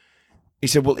 no. He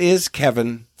said, well, is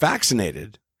Kevin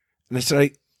vaccinated? And I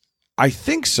said, I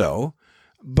think so,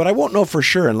 but I won't know for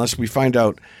sure unless we find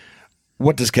out.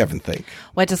 What does Kevin think?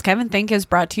 What Does Kevin Think is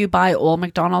brought to you by Old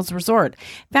McDonald's Resort.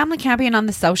 Family camping on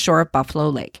the south shore of Buffalo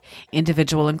Lake.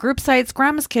 Individual and group sites,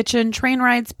 Grandma's Kitchen, train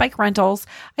rides, bike rentals,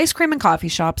 ice cream and coffee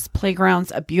shops,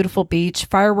 playgrounds, a beautiful beach,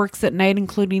 fireworks at night,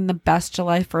 including the best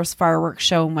July 1st fireworks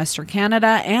show in Western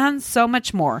Canada, and so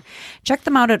much more. Check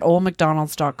them out at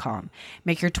oldmcdonalds.com.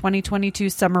 Make your 2022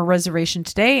 summer reservation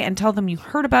today and tell them you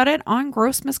heard about it on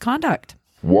Gross Misconduct.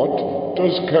 What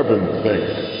does Kevin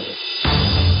think?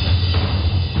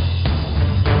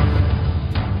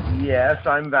 Yes,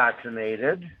 I'm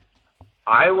vaccinated.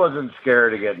 I wasn't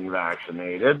scared of getting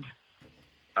vaccinated.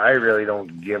 I really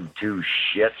don't give two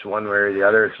shits one way or the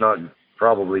other. It's not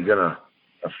probably going to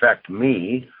affect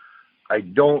me. I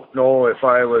don't know if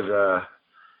I was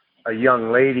a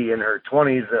young lady in her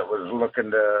 20s that was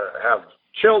looking to have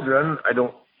children. I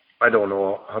don't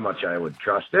know how much I would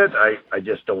trust it. I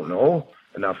just don't know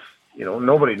enough. You know,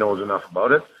 nobody knows enough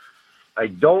about it. I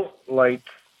don't like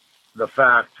the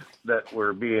fact that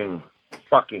we're being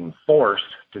fucking forced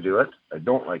to do it. I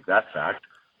don't like that fact.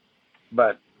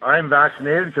 But I'm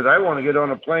vaccinated because I want to get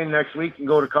on a plane next week and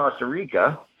go to Costa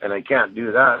Rica, and I can't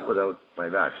do that without my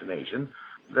vaccination.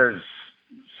 There's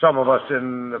some of us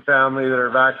in the family that are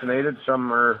vaccinated,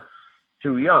 some are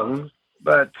too young,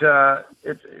 but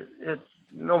it's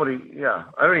nobody. Yeah,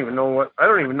 I don't even know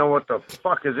what the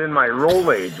fuck is in my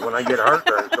roll age when I get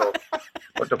heartburn. So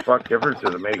what the fuck difference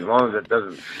does it make? As long as it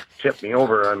doesn't tip me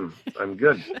over, I'm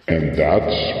good. And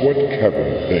that's what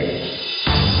Kevin thinks.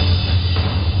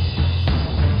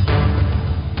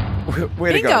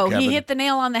 Way to Bingo! go, Kevin. He hit the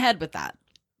nail on the head with that.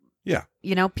 Yeah.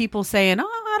 You know, people saying, "Oh,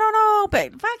 I don't know,"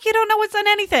 but fuck, you don't know what's in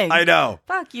anything. I know.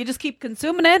 Fuck, you just keep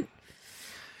consuming it.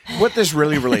 What this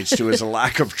really relates to is a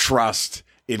lack of trust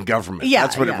in government. Yeah,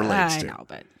 That's what it relates to. I know,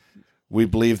 but we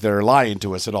believe they're lying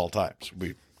to us at all times,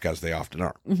 because they often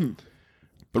are. Mm-hmm.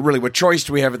 But really, what choice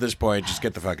do we have at this point? Just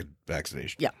get the fucking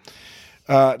vaccination. Yeah.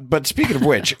 But speaking of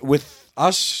which, with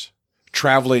us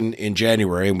traveling in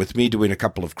January and with me doing a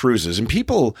couple of cruises, and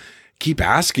people keep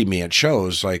asking me at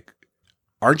shows, like,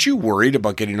 aren't you worried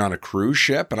about getting on a cruise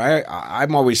ship? And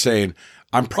I'm always saying,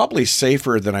 I'm probably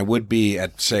safer than I would be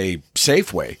at, say,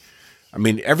 Safeway. I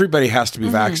mean, everybody has to be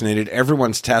vaccinated.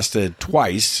 Everyone's tested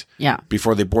twice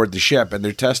before they board the ship, and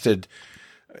they're tested.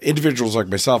 Individuals like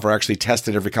myself are actually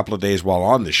tested every couple of days while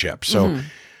on the ship. So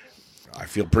I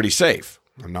feel pretty safe.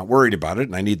 I'm not worried about it,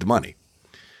 and I need the money.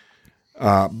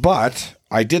 But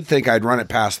I did think I'd run it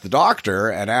past the doctor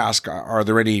and ask, are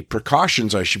there any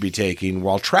precautions I should be taking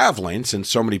while traveling, since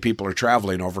so many people are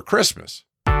traveling over Christmas?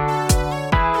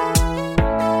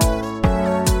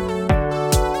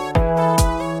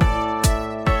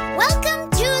 Welcome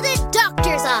to the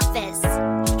doctor's office.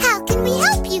 How can we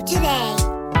help you today?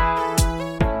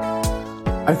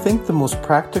 I think the most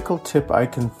practical tip I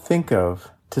can think of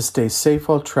to stay safe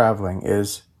while traveling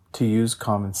is to use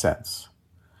common sense.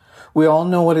 We all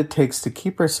know what it takes to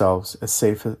keep ourselves as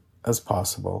safe as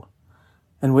possible.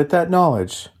 And with that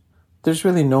knowledge, there's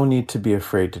really no need to be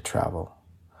afraid to travel.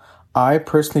 I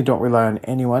personally don't rely on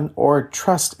anyone or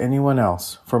trust anyone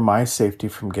else for my safety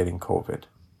from getting COVID.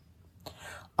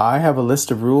 I have a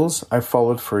list of rules I've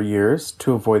followed for years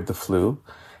to avoid the flu,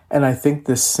 and I think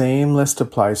this same list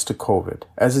applies to COVID,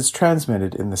 as it's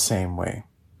transmitted in the same way.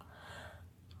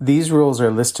 These rules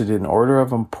are listed in order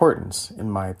of importance, in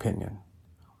my opinion.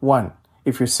 1.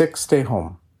 If you're sick, stay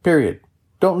home. Period.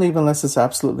 Don't leave unless it's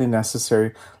absolutely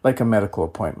necessary, like a medical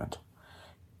appointment.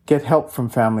 Get help from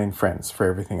family and friends for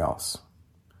everything else.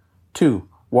 2.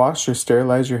 Wash or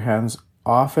sterilize your hands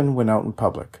often when out in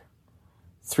public.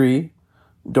 3.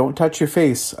 Don't touch your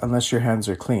face unless your hands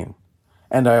are clean.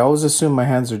 And I always assume my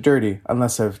hands are dirty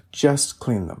unless I've just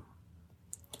cleaned them.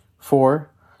 4.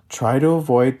 Try to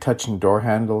avoid touching door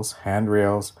handles,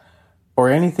 handrails, or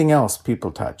anything else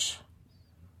people touch.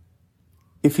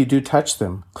 If you do touch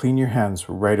them, clean your hands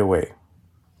right away.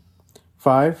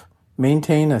 5.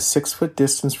 Maintain a 6-foot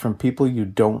distance from people you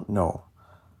don't know.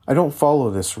 I don't follow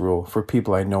this rule for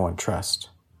people I know and trust.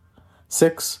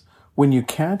 6. When you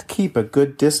can't keep a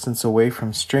good distance away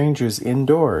from strangers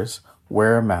indoors,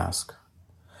 wear a mask.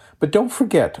 But don't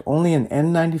forget, only an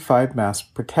N95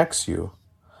 mask protects you.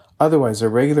 Otherwise, a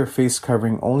regular face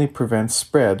covering only prevents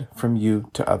spread from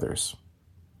you to others.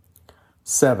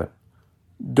 7.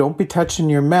 Don't be touching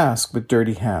your mask with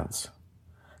dirty hands.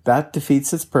 That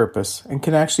defeats its purpose and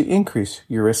can actually increase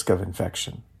your risk of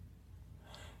infection.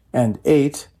 And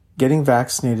 8. Getting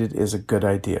vaccinated is a good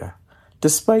idea,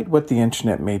 despite what the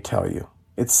internet may tell you.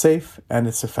 It's safe and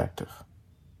it's effective.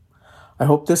 I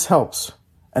hope this helps,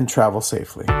 and travel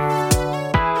safely.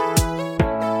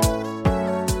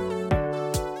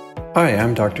 Hi,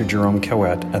 I'm Dr. Jerome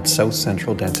Cowett at South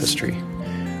Central Dentistry.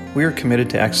 We are committed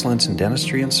to excellence in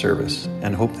dentistry and service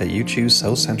and hope that you choose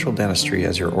South Central Dentistry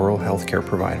as your oral health care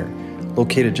provider.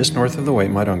 Located just north of the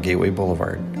Whitemud on Gateway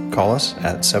Boulevard. Call us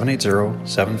at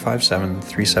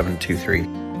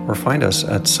 780-757-3723 or find us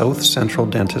at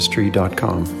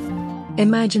southcentraldentistry.com.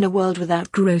 Imagine a world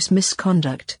without gross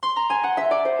misconduct.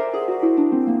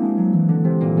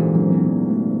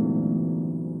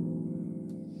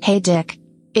 Hey Dick.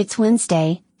 It's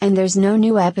Wednesday, and there's no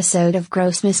new episode of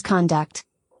Gross Misconduct.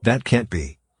 That can't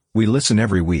be. We listen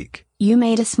every week. You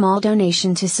made a small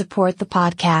donation to support the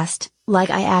podcast, like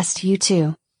I asked you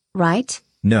to. Right?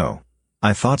 No.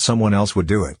 I thought someone else would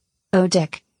do it. Oh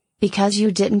Dick. Because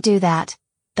you didn't do that.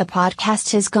 The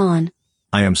podcast is gone.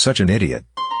 I am such an idiot.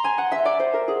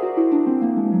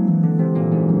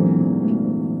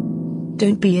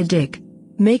 Don't be a dick.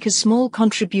 Make a small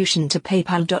contribution to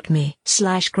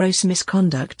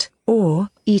paypal.me/grossmisconduct, or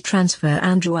e-transfer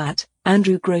Andrew at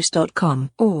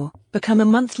andrewgross.com, or become a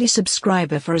monthly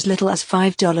subscriber for as little as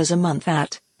 $5 a month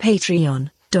at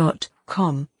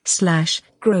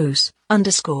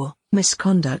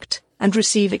patreon.com/gross_misconduct, and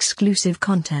receive exclusive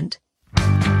content.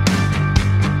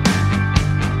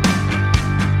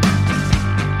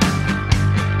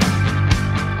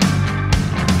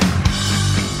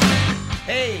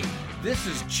 This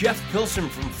is Jeff Pilson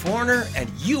from Foreigner, and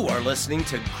you are listening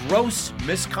to Gross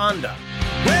Misconduct.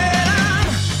 Well, I'm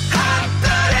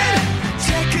hot-blooded,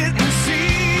 check it and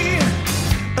see.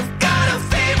 I've got a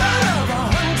fever of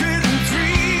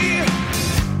 103.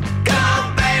 Come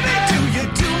on, baby, do you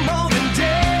do more than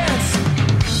dance?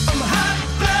 I'm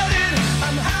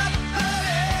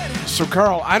hot-blooded. So,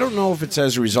 Carl, I don't know if it's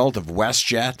as a result of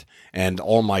WestJet and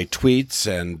all my tweets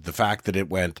and the fact that it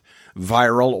went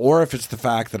viral, or if it's the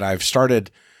fact that I've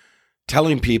started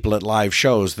telling people at live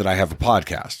shows that I have a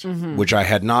podcast, which I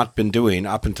had not been doing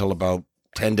up until about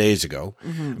 10 days ago.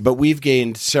 But we've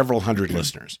gained several hundred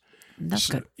listeners. That's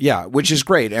good. Yeah, which is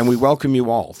great. And we welcome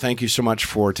you all. Thank you so much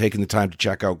for taking the time to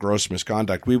check out Gross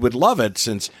Misconduct. We would love it,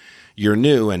 since you're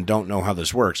new and don't know how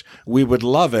this works, we would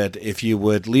love it if you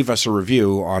would leave us a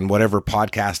review on whatever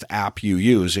podcast app you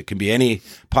use. It can be any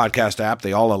podcast app.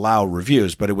 They all allow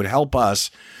reviews, but it would help us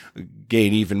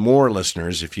gain even more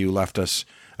listeners if you left us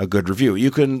a good review.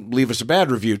 You can leave us a bad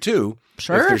review too.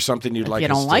 Sure. If there's something you'd like you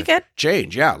us don't like to it,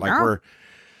 change. Yeah. Like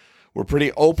we're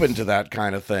pretty open to that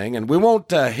kind of thing, and we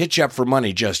won't hit you up for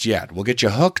money just yet. We'll get you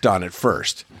hooked on it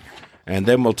first, and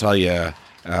then we'll tell you,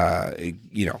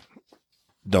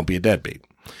 don't be a deadbeat.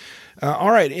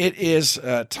 All right. It is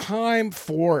time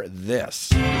for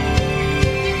this.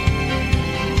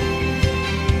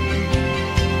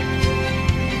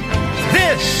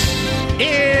 This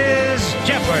is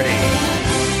Jeopardy!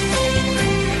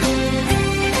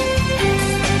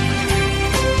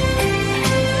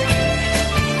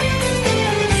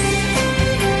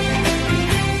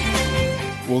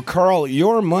 Well, Carl,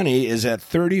 your money is at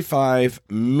 $35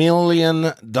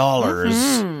 million,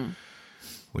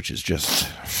 which is just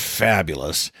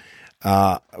fabulous.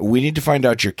 We need to find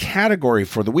out your category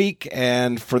for the week,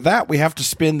 and for that, we have to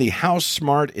spin the How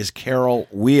Smart is Carol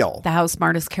wheel. The How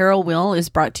Smart is Carol wheel is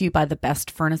brought to you by the best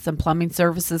furnace and plumbing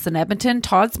services in Edmonton,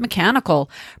 Todd's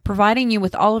Mechanical, providing you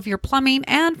with all of your plumbing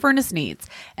and furnace needs.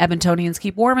 Edmontonians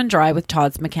keep warm and dry with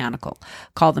Todd's Mechanical.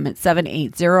 Call them at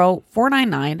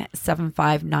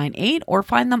 780-499-7598 or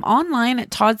find them online at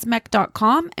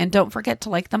toddsmech.com, and don't forget to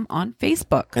like them on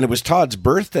Facebook. And it was Todd's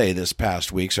birthday this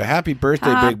past week, so happy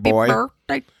birthday, big boy.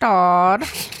 Birthday, Todd.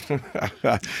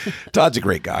 Todd's a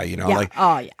great guy, you know. Yeah. Like,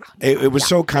 oh, yeah. It was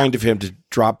so kind of him to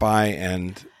drop by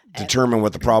and determine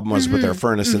what the problem was with their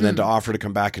furnace, and then to offer to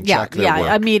come back and check their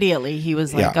work. Immediately he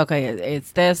was like, okay,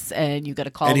 it's this, and you got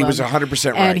to call them. And he was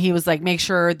 100% right. And he was like, make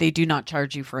sure they do not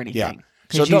charge you for anything. Yeah.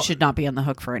 Because you should not be on the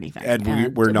hook for anything.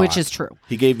 And we're not. Which is true.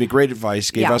 He gave me great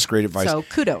advice, gave us great advice. So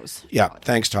kudos. Yeah,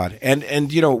 thanks, Todd.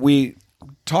 And you know, we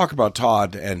talk about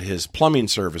Todd and his plumbing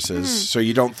services, so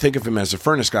you don't think of him as a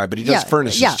furnace guy, but he does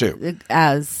furnaces too.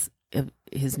 As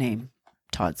his name,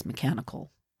 Todd's Mechanical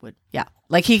would,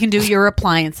 like he can do your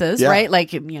appliances, right?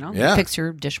 Like, you know, fix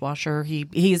your dishwasher.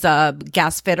 He's a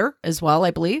gas fitter as well,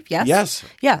 I believe. Yes. Yes.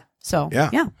 Yeah. So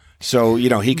yeah. So, you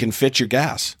know, he can fit your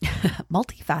gas.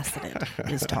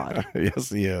 Multifaceted is Todd. Yes,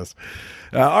 he is.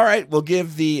 All right, we'll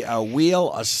give the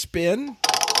wheel a spin.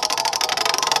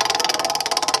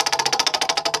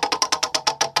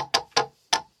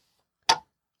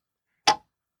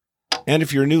 And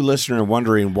if you're a new listener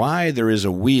wondering why there is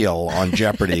a wheel on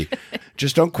Jeopardy,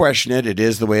 just don't question it. It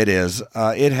is the way it is.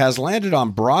 It has landed on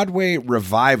Broadway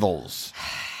revivals.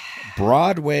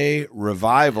 Broadway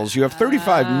revivals. You have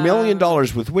 $35 million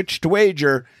with which to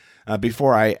wager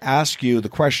before I ask you the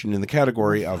question in the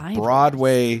category of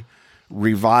Broadway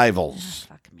revivals.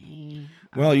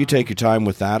 Well, you take your time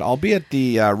with that. I'll be at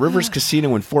the Rivers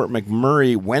Casino in Fort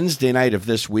McMurray Wednesday night of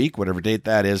this week, whatever date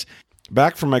that is.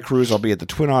 Back from my cruise, I'll be at the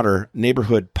Twin Otter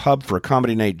Neighborhood Pub for a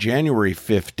comedy night January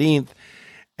 15th.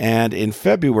 And in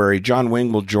February, John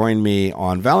Wing will join me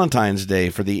on Valentine's Day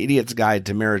for the Idiot's Guide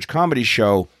to Marriage comedy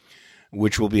show,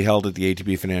 which will be held at the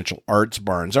ATB Financial Arts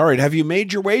Barns. All right, have you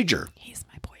made your wager? He's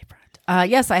my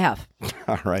boyfriend. Yes, I have.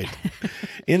 All right.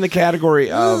 In the category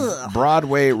of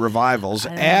Broadway revivals,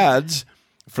 ads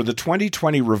for the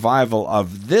 2020 revival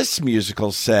of this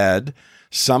musical said,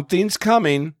 "Something's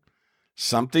coming,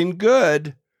 something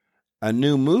good. A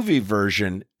new movie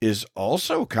version is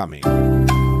also coming."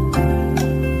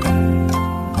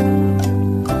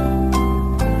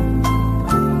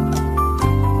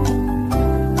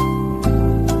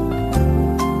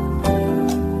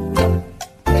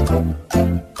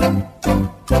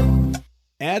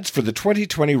 Ads for the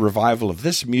 2020 revival of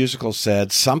this musical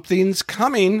said, "Something's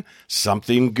coming,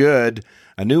 something good.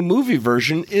 A new movie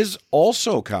version is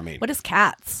also coming." What is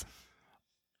Cats?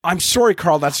 I'm sorry,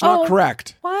 Carl, that's not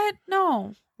correct. What?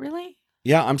 No, really?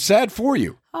 Yeah, I'm sad for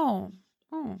you. Oh,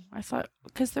 I thought,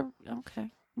 because they're,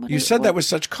 okay. You said that with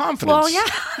such confidence. Well,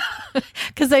 yeah.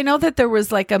 Because I know that there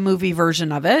was like a movie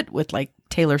version of it with like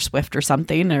Taylor Swift or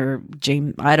something, or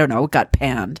James, I don't know, it got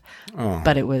panned.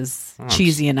 But it was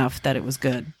cheesy enough that it was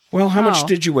good. Well, how much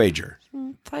did you wager?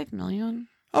 $5 million.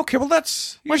 Okay, well, you're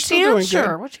What's still the doing answer?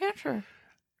 good. What's the answer?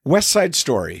 West Side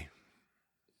Story.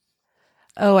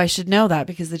 Oh, I should know that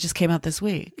because it just came out this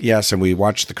week. Yes, and we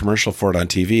watched the commercial for it on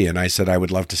TV, and I said I would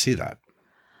love to see that.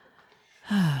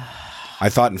 I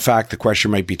thought, in fact, the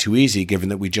question might be too easy, given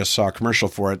that we just saw a commercial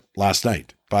for it last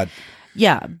night. But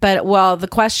yeah, but well, the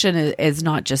question is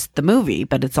not just the movie,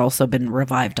 but it's also been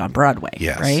revived on Broadway,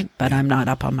 right? But I'm not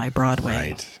up on my Broadway.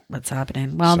 Right. What's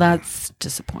happening? Well, that's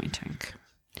disappointing.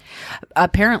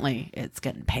 Apparently, it's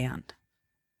getting panned.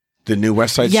 The new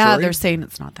West Side Story? Yeah, they're saying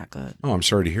it's not that good. Oh, I'm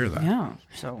sorry to hear that. Yeah,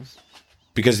 so.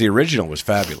 Because the original was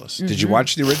fabulous. Did you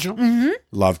watch the original? Mm-hmm.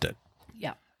 Loved it.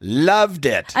 Yeah. Loved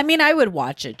it. I mean, I would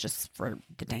watch it just for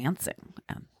the dancing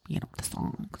and, the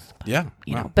songs. But, yeah.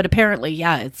 Know, but apparently,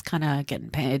 it's kind of getting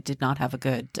panned. It did not have a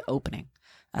good opening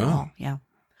at all. Yeah.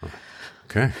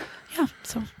 Okay. Yeah,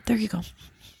 so there you go.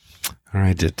 All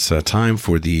right, it's time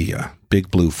for the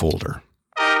Big Blue Folder.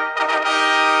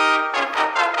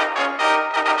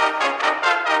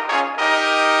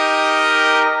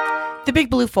 The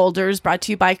Big Blue Folder is brought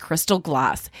to you by Crystal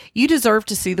Glass. You deserve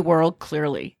to see the world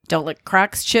clearly. Don't let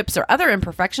cracks, chips, or other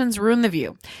imperfections ruin the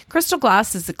view. Crystal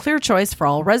Glass is the clear choice for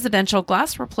all residential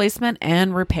glass replacement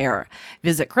and repair.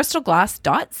 Visit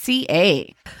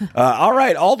crystalglass.ca. All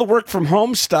right, all the work from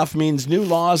home stuff means new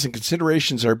laws and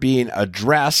considerations are being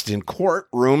addressed in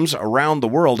courtrooms around the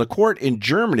world. A court in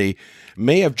Germany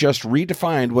may have just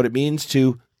redefined what it means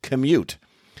to commute.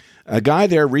 A guy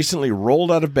there recently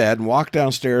rolled out of bed and walked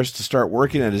downstairs to start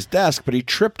working at his desk, but he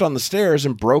tripped on the stairs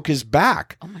and broke his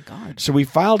back. Oh, my God. So he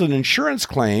filed an insurance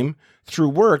claim through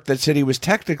work that said he was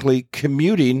technically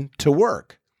commuting to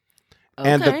work.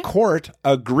 Okay. And the court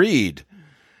agreed.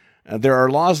 There are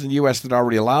laws in the U.S. that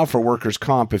already allow for workers'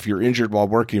 comp if you're injured while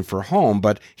working from home.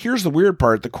 But here's the weird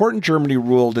part. The court in Germany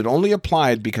ruled it only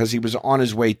applied because he was on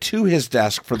his way to his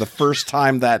desk for the first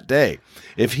time that day.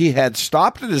 If he had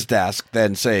stopped at his desk,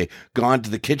 then, say, gone to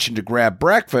the kitchen to grab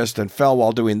breakfast and fell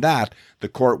while doing that, the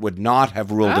court would not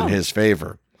have ruled in his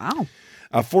favor. Wow.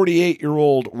 A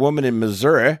 48-year-old woman in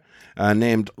Missouri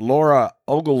named Laura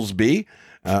Oglesby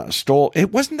stole...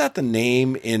 Wasn't that the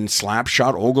name in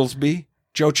Slapshot, Oglesby?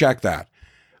 Joe, check that.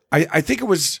 I think it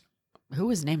was... Who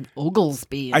was named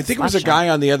Oglesby? I think it was a guy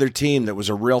on the other team that was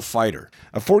a real fighter.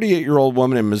 A 48-year-old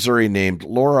woman in Missouri named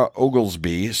Laura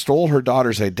Oglesby stole her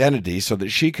daughter's identity so that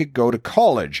she could go to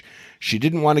college. She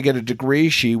didn't want to get a degree.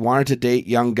 She wanted to date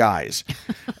young guys.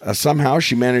 Somehow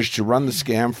she managed to run the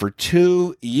scam for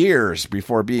 2 years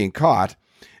before being caught,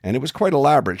 and it was quite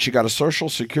elaborate. She got a Social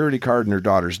Security card in her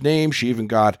daughter's name. She even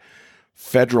got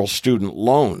federal student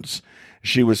loans.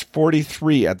 She was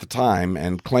 43 at the time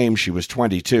and claimed she was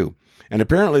 22. And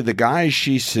apparently the guys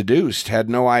she seduced had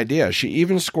no idea. She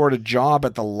even scored a job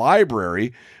at the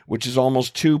library, which is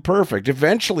almost too perfect.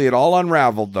 Eventually it all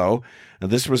unraveled, though. Now,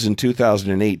 this was in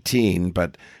 2018,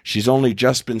 but she's only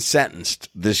just been sentenced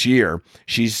this year.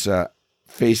 She's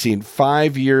facing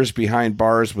 5 years behind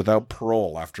bars without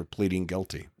parole after pleading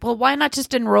guilty. Well, why not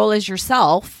just enroll as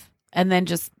yourself and then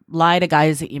just lie to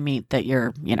guys that you meet that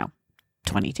you're,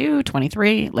 22,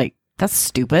 23? Like, that's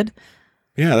stupid.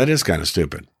 Yeah, that is kind of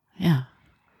stupid. Yeah.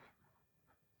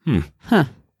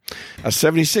 A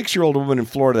 76-year-old woman in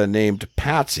Florida named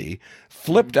Patsy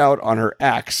flipped out on her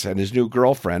ex and his new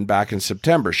girlfriend back in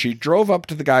September. She drove up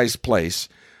to the guy's place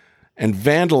and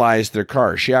vandalized their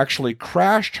car. She actually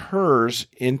crashed hers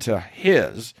into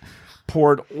his,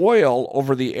 poured oil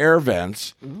over the air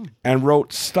vents, and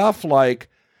wrote stuff like,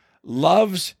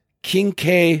 "Loves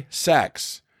Kinkey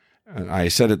sex." And I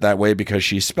said it that way because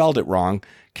she spelled it wrong,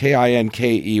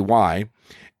 Kinkey,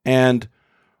 and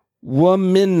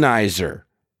womanizer,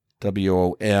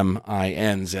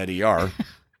 WOMINZER.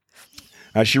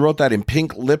 She wrote that in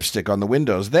pink lipstick on the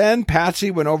windows. Then Patsy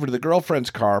went over to the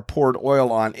girlfriend's car, poured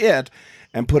oil on it,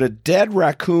 and put a dead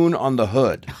raccoon on the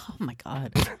hood. Oh my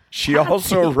God. She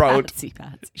also wrote,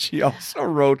 Patsy. She also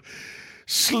wrote,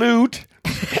 "Sloot."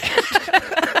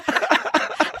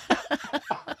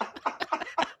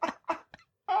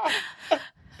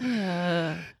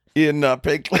 In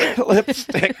pink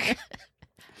lipstick.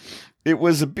 It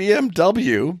was a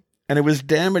BMW, and it was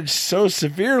damaged so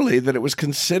severely that it was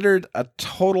considered a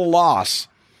total loss.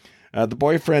 The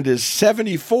boyfriend is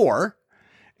 74,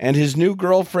 and his new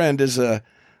girlfriend is a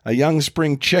young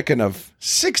spring chicken of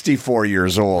 64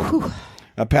 years old.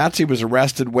 Patsy was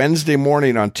arrested Wednesday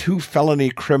morning on 2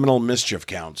 felony criminal mischief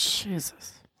counts.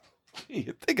 Jesus.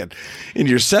 You're thinking in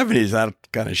your 70s that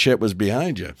kind of shit was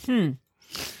behind you.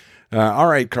 All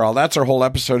right, Carl, that's our whole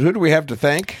episode. Who do we have to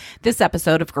thank? This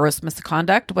episode of Gross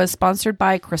Misconduct was sponsored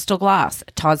by Crystal Glass,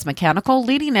 Todd's Mechanical,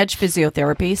 Leading Edge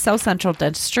Physiotherapy, South Central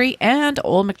Dentistry, and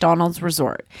Old McDonald's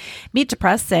Resort. Meet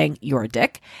Depressed saying, "You're a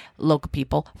dick." Local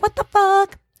People, "What the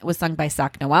fuck?" was sung by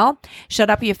Sac Noel. Shut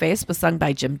Up You Face was sung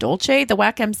by Jim Dolce. The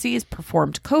Whack MCs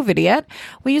performed COVIDiot.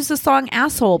 We used the song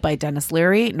Asshole by Dennis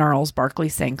Leary. Gnarls Barkley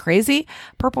sang Crazy.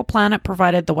 Purple Planet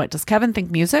provided the What Does Kevin Think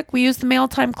music. We used the Mail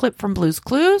Time clip from Blue's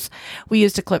Clues. We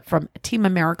used a clip from Team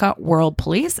America World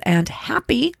Police. And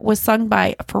Happy was sung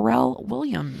by Pharrell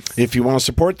Williams. If you want to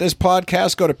support this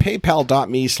podcast, go to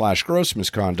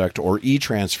paypal.me/grossmisconduct or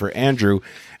e-transfer Andrew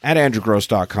at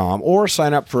andrewgross.com or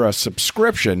sign up for a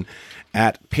subscription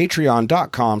at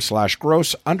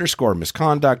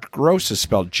patreon.com/gross_misconduct. Gross is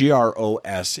spelled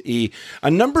GROSE. A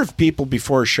number of people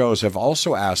before shows have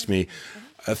also asked me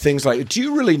things like, "Do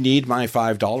you really need my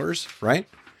 $5?" Right?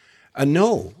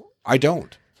 No, I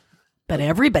don't. But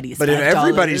everybody's But if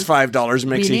everybody's $5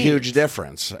 makes a huge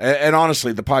difference. And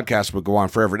honestly, the podcast would go on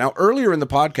forever. Now, earlier in the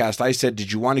podcast, I said,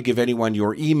 did you want to give anyone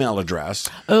your email address?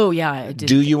 Oh, yeah. I did.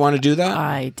 Do you want to do that?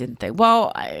 I didn't think.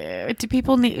 Well, do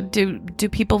people need, do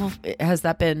people, has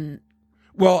that been,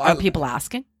 are people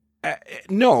asking?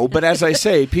 No, but as I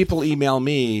say, people email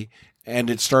me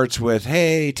and it starts with,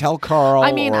 "Hey, tell Carl."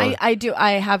 I mean, I do.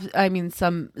 I have,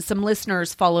 some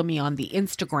listeners follow me on the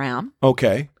Instagram.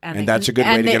 Okay. And that's a good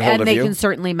way to get hold of you. And they can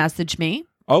certainly message me.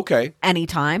 Okay.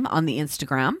 Anytime on the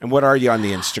Instagram. And what are you on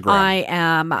the Instagram? I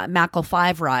am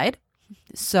Mackle5Ride.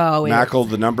 So Mackle,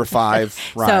 the number 5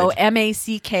 ride. So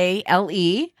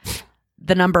MACKLE,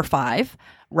 the number 5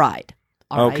 ride.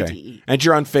 Okay. R-I-D-E. And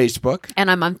you're on Facebook? And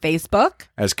I'm on Facebook.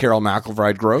 As Carol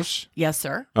McElvride Gross? Yes,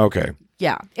 sir. Okay.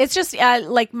 Yeah. It's just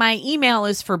like my email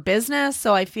is for business,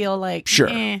 so I feel like, sure.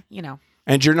 And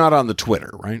you're not on the Twitter,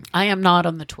 right? I am not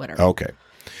on the Twitter. Okay.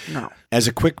 No. As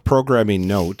a quick programming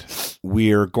note,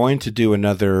 we're going to do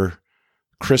another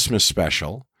Christmas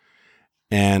special,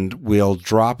 and we'll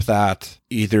drop that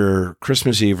either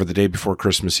Christmas Eve or the day before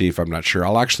Christmas Eve. I'm not sure.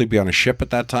 I'll actually be on a ship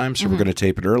at that time, so we're going to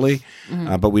tape it early.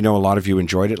 But we know a lot of you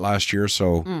enjoyed it last year,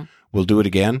 so we'll do it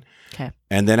again. Okay.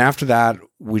 And then after that,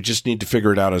 we just need to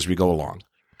figure it out as we go along.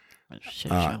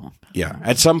 Yeah.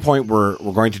 At some point, we're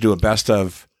going to do a best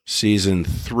of season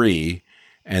 3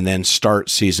 and then start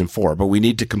season 4. But we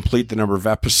need to complete the number of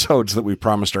episodes that we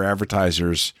promised our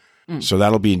advertisers. So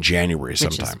that'll be in January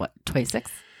sometime. Which is what, 26?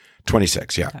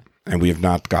 26, yeah. Okay. And we have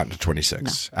not gotten to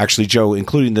 26. No. Actually, Joe,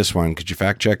 including this one, could you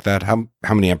fact check that? How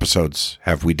many episodes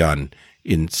have we done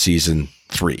in season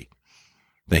 3?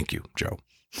 Thank you, Joe.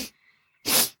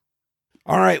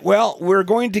 All right, well, we're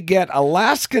going to get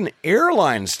Alaskan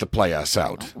Airlines to play us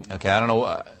out. Okay, I don't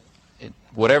know.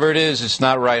 Whatever it is, it's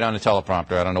not right on the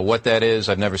teleprompter. I don't know what that is.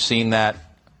 I've never seen that.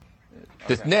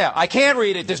 Now, I can't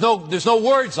read it. There's no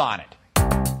words on it.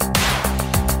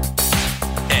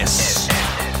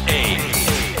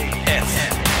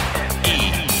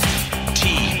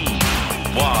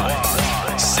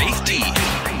 S-A-F-E-T-Y. Safety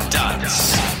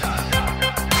dance.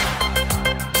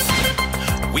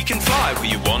 We can fly where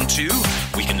you want to.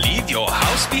 We can leave your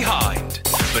house behind.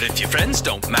 But if your friends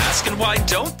don't mask, and why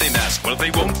don't they mask? Well,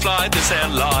 they won't fly this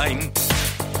airline.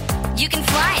 You can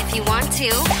fly if you want to,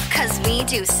 'cause we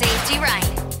do safety right.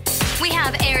 We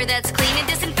have air that's clean and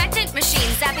disinfectant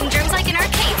machines zapping germs like an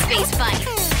arcade space fun.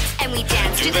 And we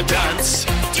dance Do the dance,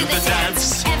 do the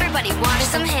dance. Everybody wash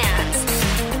some hands.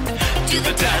 Do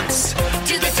the dance,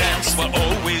 do the dance. We're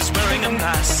always wearing a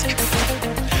mask.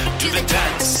 Do the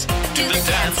dance, do the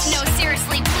dance. No,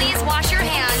 seriously, please wash your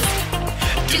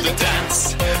hands. Do the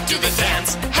dance, do the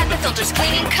dance. HEPA filters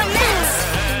cleaning commence.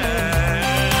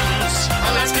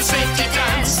 Alaska Safety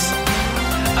Dance.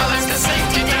 Alaska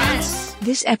Safety Dance.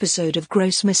 This episode of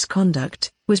Gross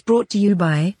Misconduct was brought to you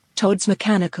by Todd's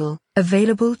Mechanical,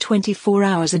 available 24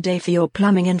 hours a day for your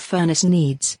plumbing and furnace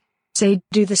needs. Say,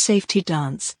 do the safety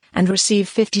dance, and receive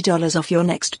 $50 off your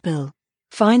next bill.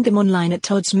 Find them online at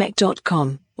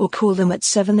toddsmech.com, or call them at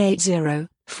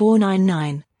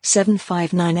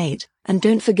 780-499-7598, and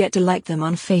don't forget to like them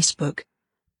on Facebook.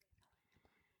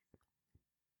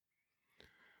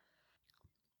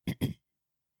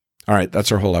 All right,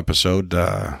 that's our whole episode.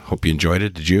 Hope you enjoyed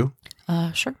it. Did you?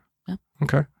 Sure. Yeah.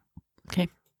 Okay. Okay.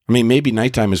 I mean, maybe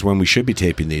nighttime is when we should be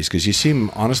taping these because you seem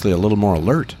honestly a little more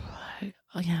alert.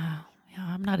 Yeah,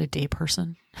 I'm not a day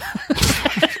person.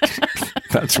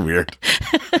 That's weird.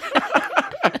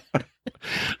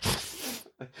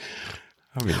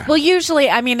 Well, usually,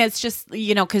 I mean, it's just,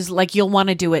 because like you'll want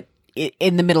to do it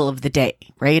in the middle of the day,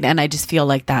 right? And I just feel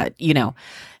like that, it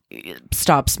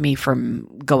stops me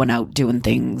from going out doing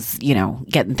things,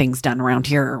 getting things done around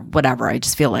here or whatever. I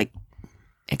just feel like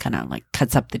it kind of like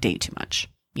cuts up the day too much,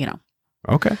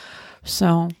 Okay.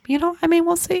 So, I mean,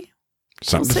 we'll see.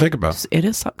 Something to think about. It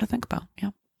is something to think about.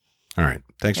 Yeah. All right.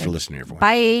 Thanks for listening, everyone.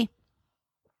 Bye.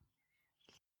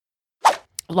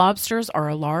 Lobsters are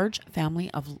a large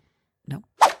family of... No.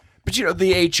 But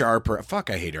the HR... Fuck,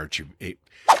 I hate Archie.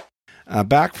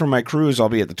 Back from my cruise, I'll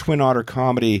be at the Twin Otter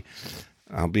Comedy...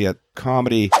 The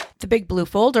Big Blue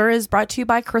Folder is brought to you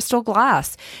by Crystal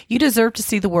Glass. You deserve to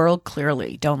see the world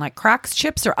clearly. Don't let cracks,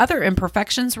 chips, or other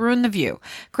imperfections ruin the view.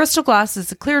 Crystal Glass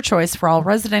is a clear choice for all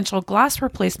residential glass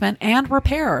replacement and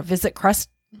repair. Visit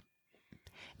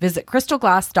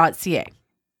crystalglass.ca.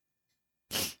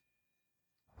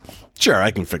 Sure,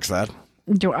 I can fix that.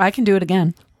 I can do it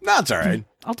again. No, it's all right.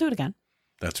 I'll do it again.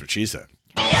 That's what she said.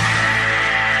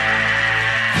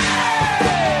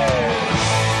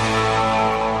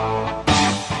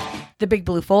 The Big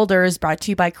Blue Folder is brought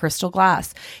to you by Crystal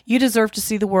Glass. You deserve to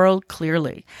see the world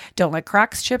clearly. Don't let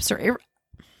cracks, chips, or...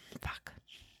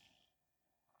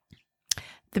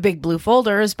 The Big Blue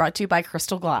Folder is brought to you by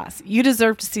Crystal Glass. You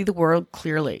deserve to see the world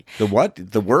clearly. The what?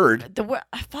 The word?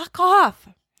 Fuck off.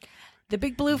 The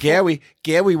Big Blue Folder.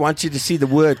 Gary wants you to see the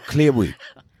word clearly.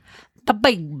 The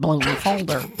Big Blue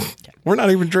Folder. We're not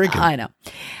even drinking. I know.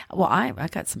 Well, I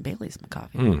got some Baileys in my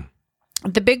coffee.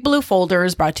 The Big Blue Folder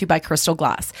is brought to you by Crystal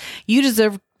Glass. You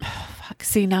deserve...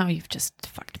 See, now you've just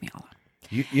fucked me all up.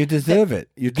 You deserve it.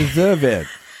 You deserve it.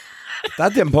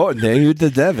 That's the important thing. You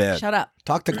deserve it. Shut up.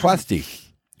 Talk to Krusty.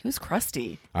 Who's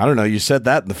Krusty? I don't know. You said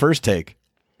that in the first take.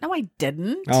 No, I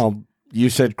didn't. Oh,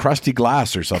 you said crusty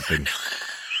glass or something.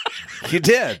 You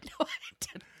did. No, I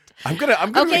didn't. I'm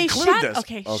gonna include this.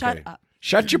 Okay, shut up.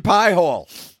 Shut your pie hole.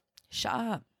 Shut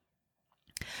up.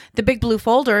 The Big Blue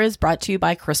Folder is brought to you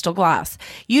by Crystal Glass.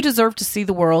 You deserve to see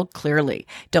the world clearly.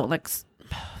 Don't lick...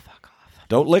 fuck off.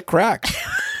 Don't lick cracks.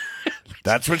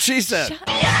 That's what she said.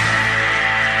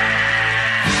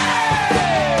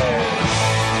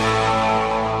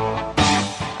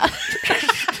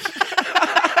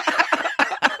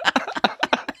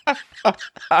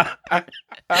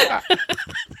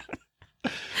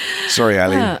 Sorry,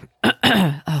 Eileen.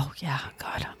 Oh, yeah.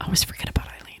 God, I always forget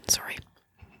about Eileen. Sorry.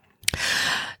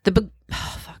 The book.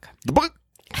 Oh, fuck. The book.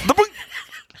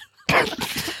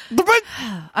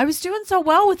 I was doing so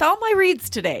well with all my reads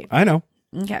today. I know.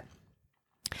 Okay.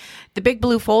 The Big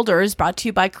Blue Folder is brought to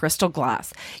you by Crystal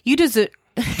Glass. You deserve...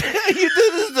 You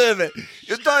deserve it.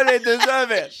 You totally deserve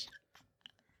it.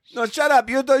 No, shut up.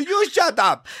 You shut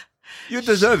up. You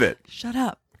deserve it. Shut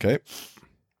up. Okay.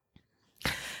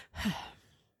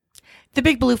 The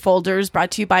Big Blue Folder is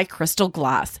brought to you by Crystal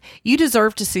Glass. You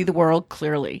deserve to see the world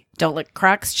clearly. Don't let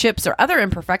cracks, chips, or other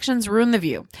imperfections ruin the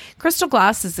view. Crystal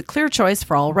Glass is the clear choice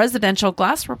for all residential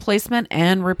glass replacement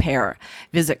and repair.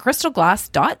 Visit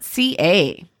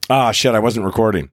crystalglass.ca. Ah, shit, I wasn't recording.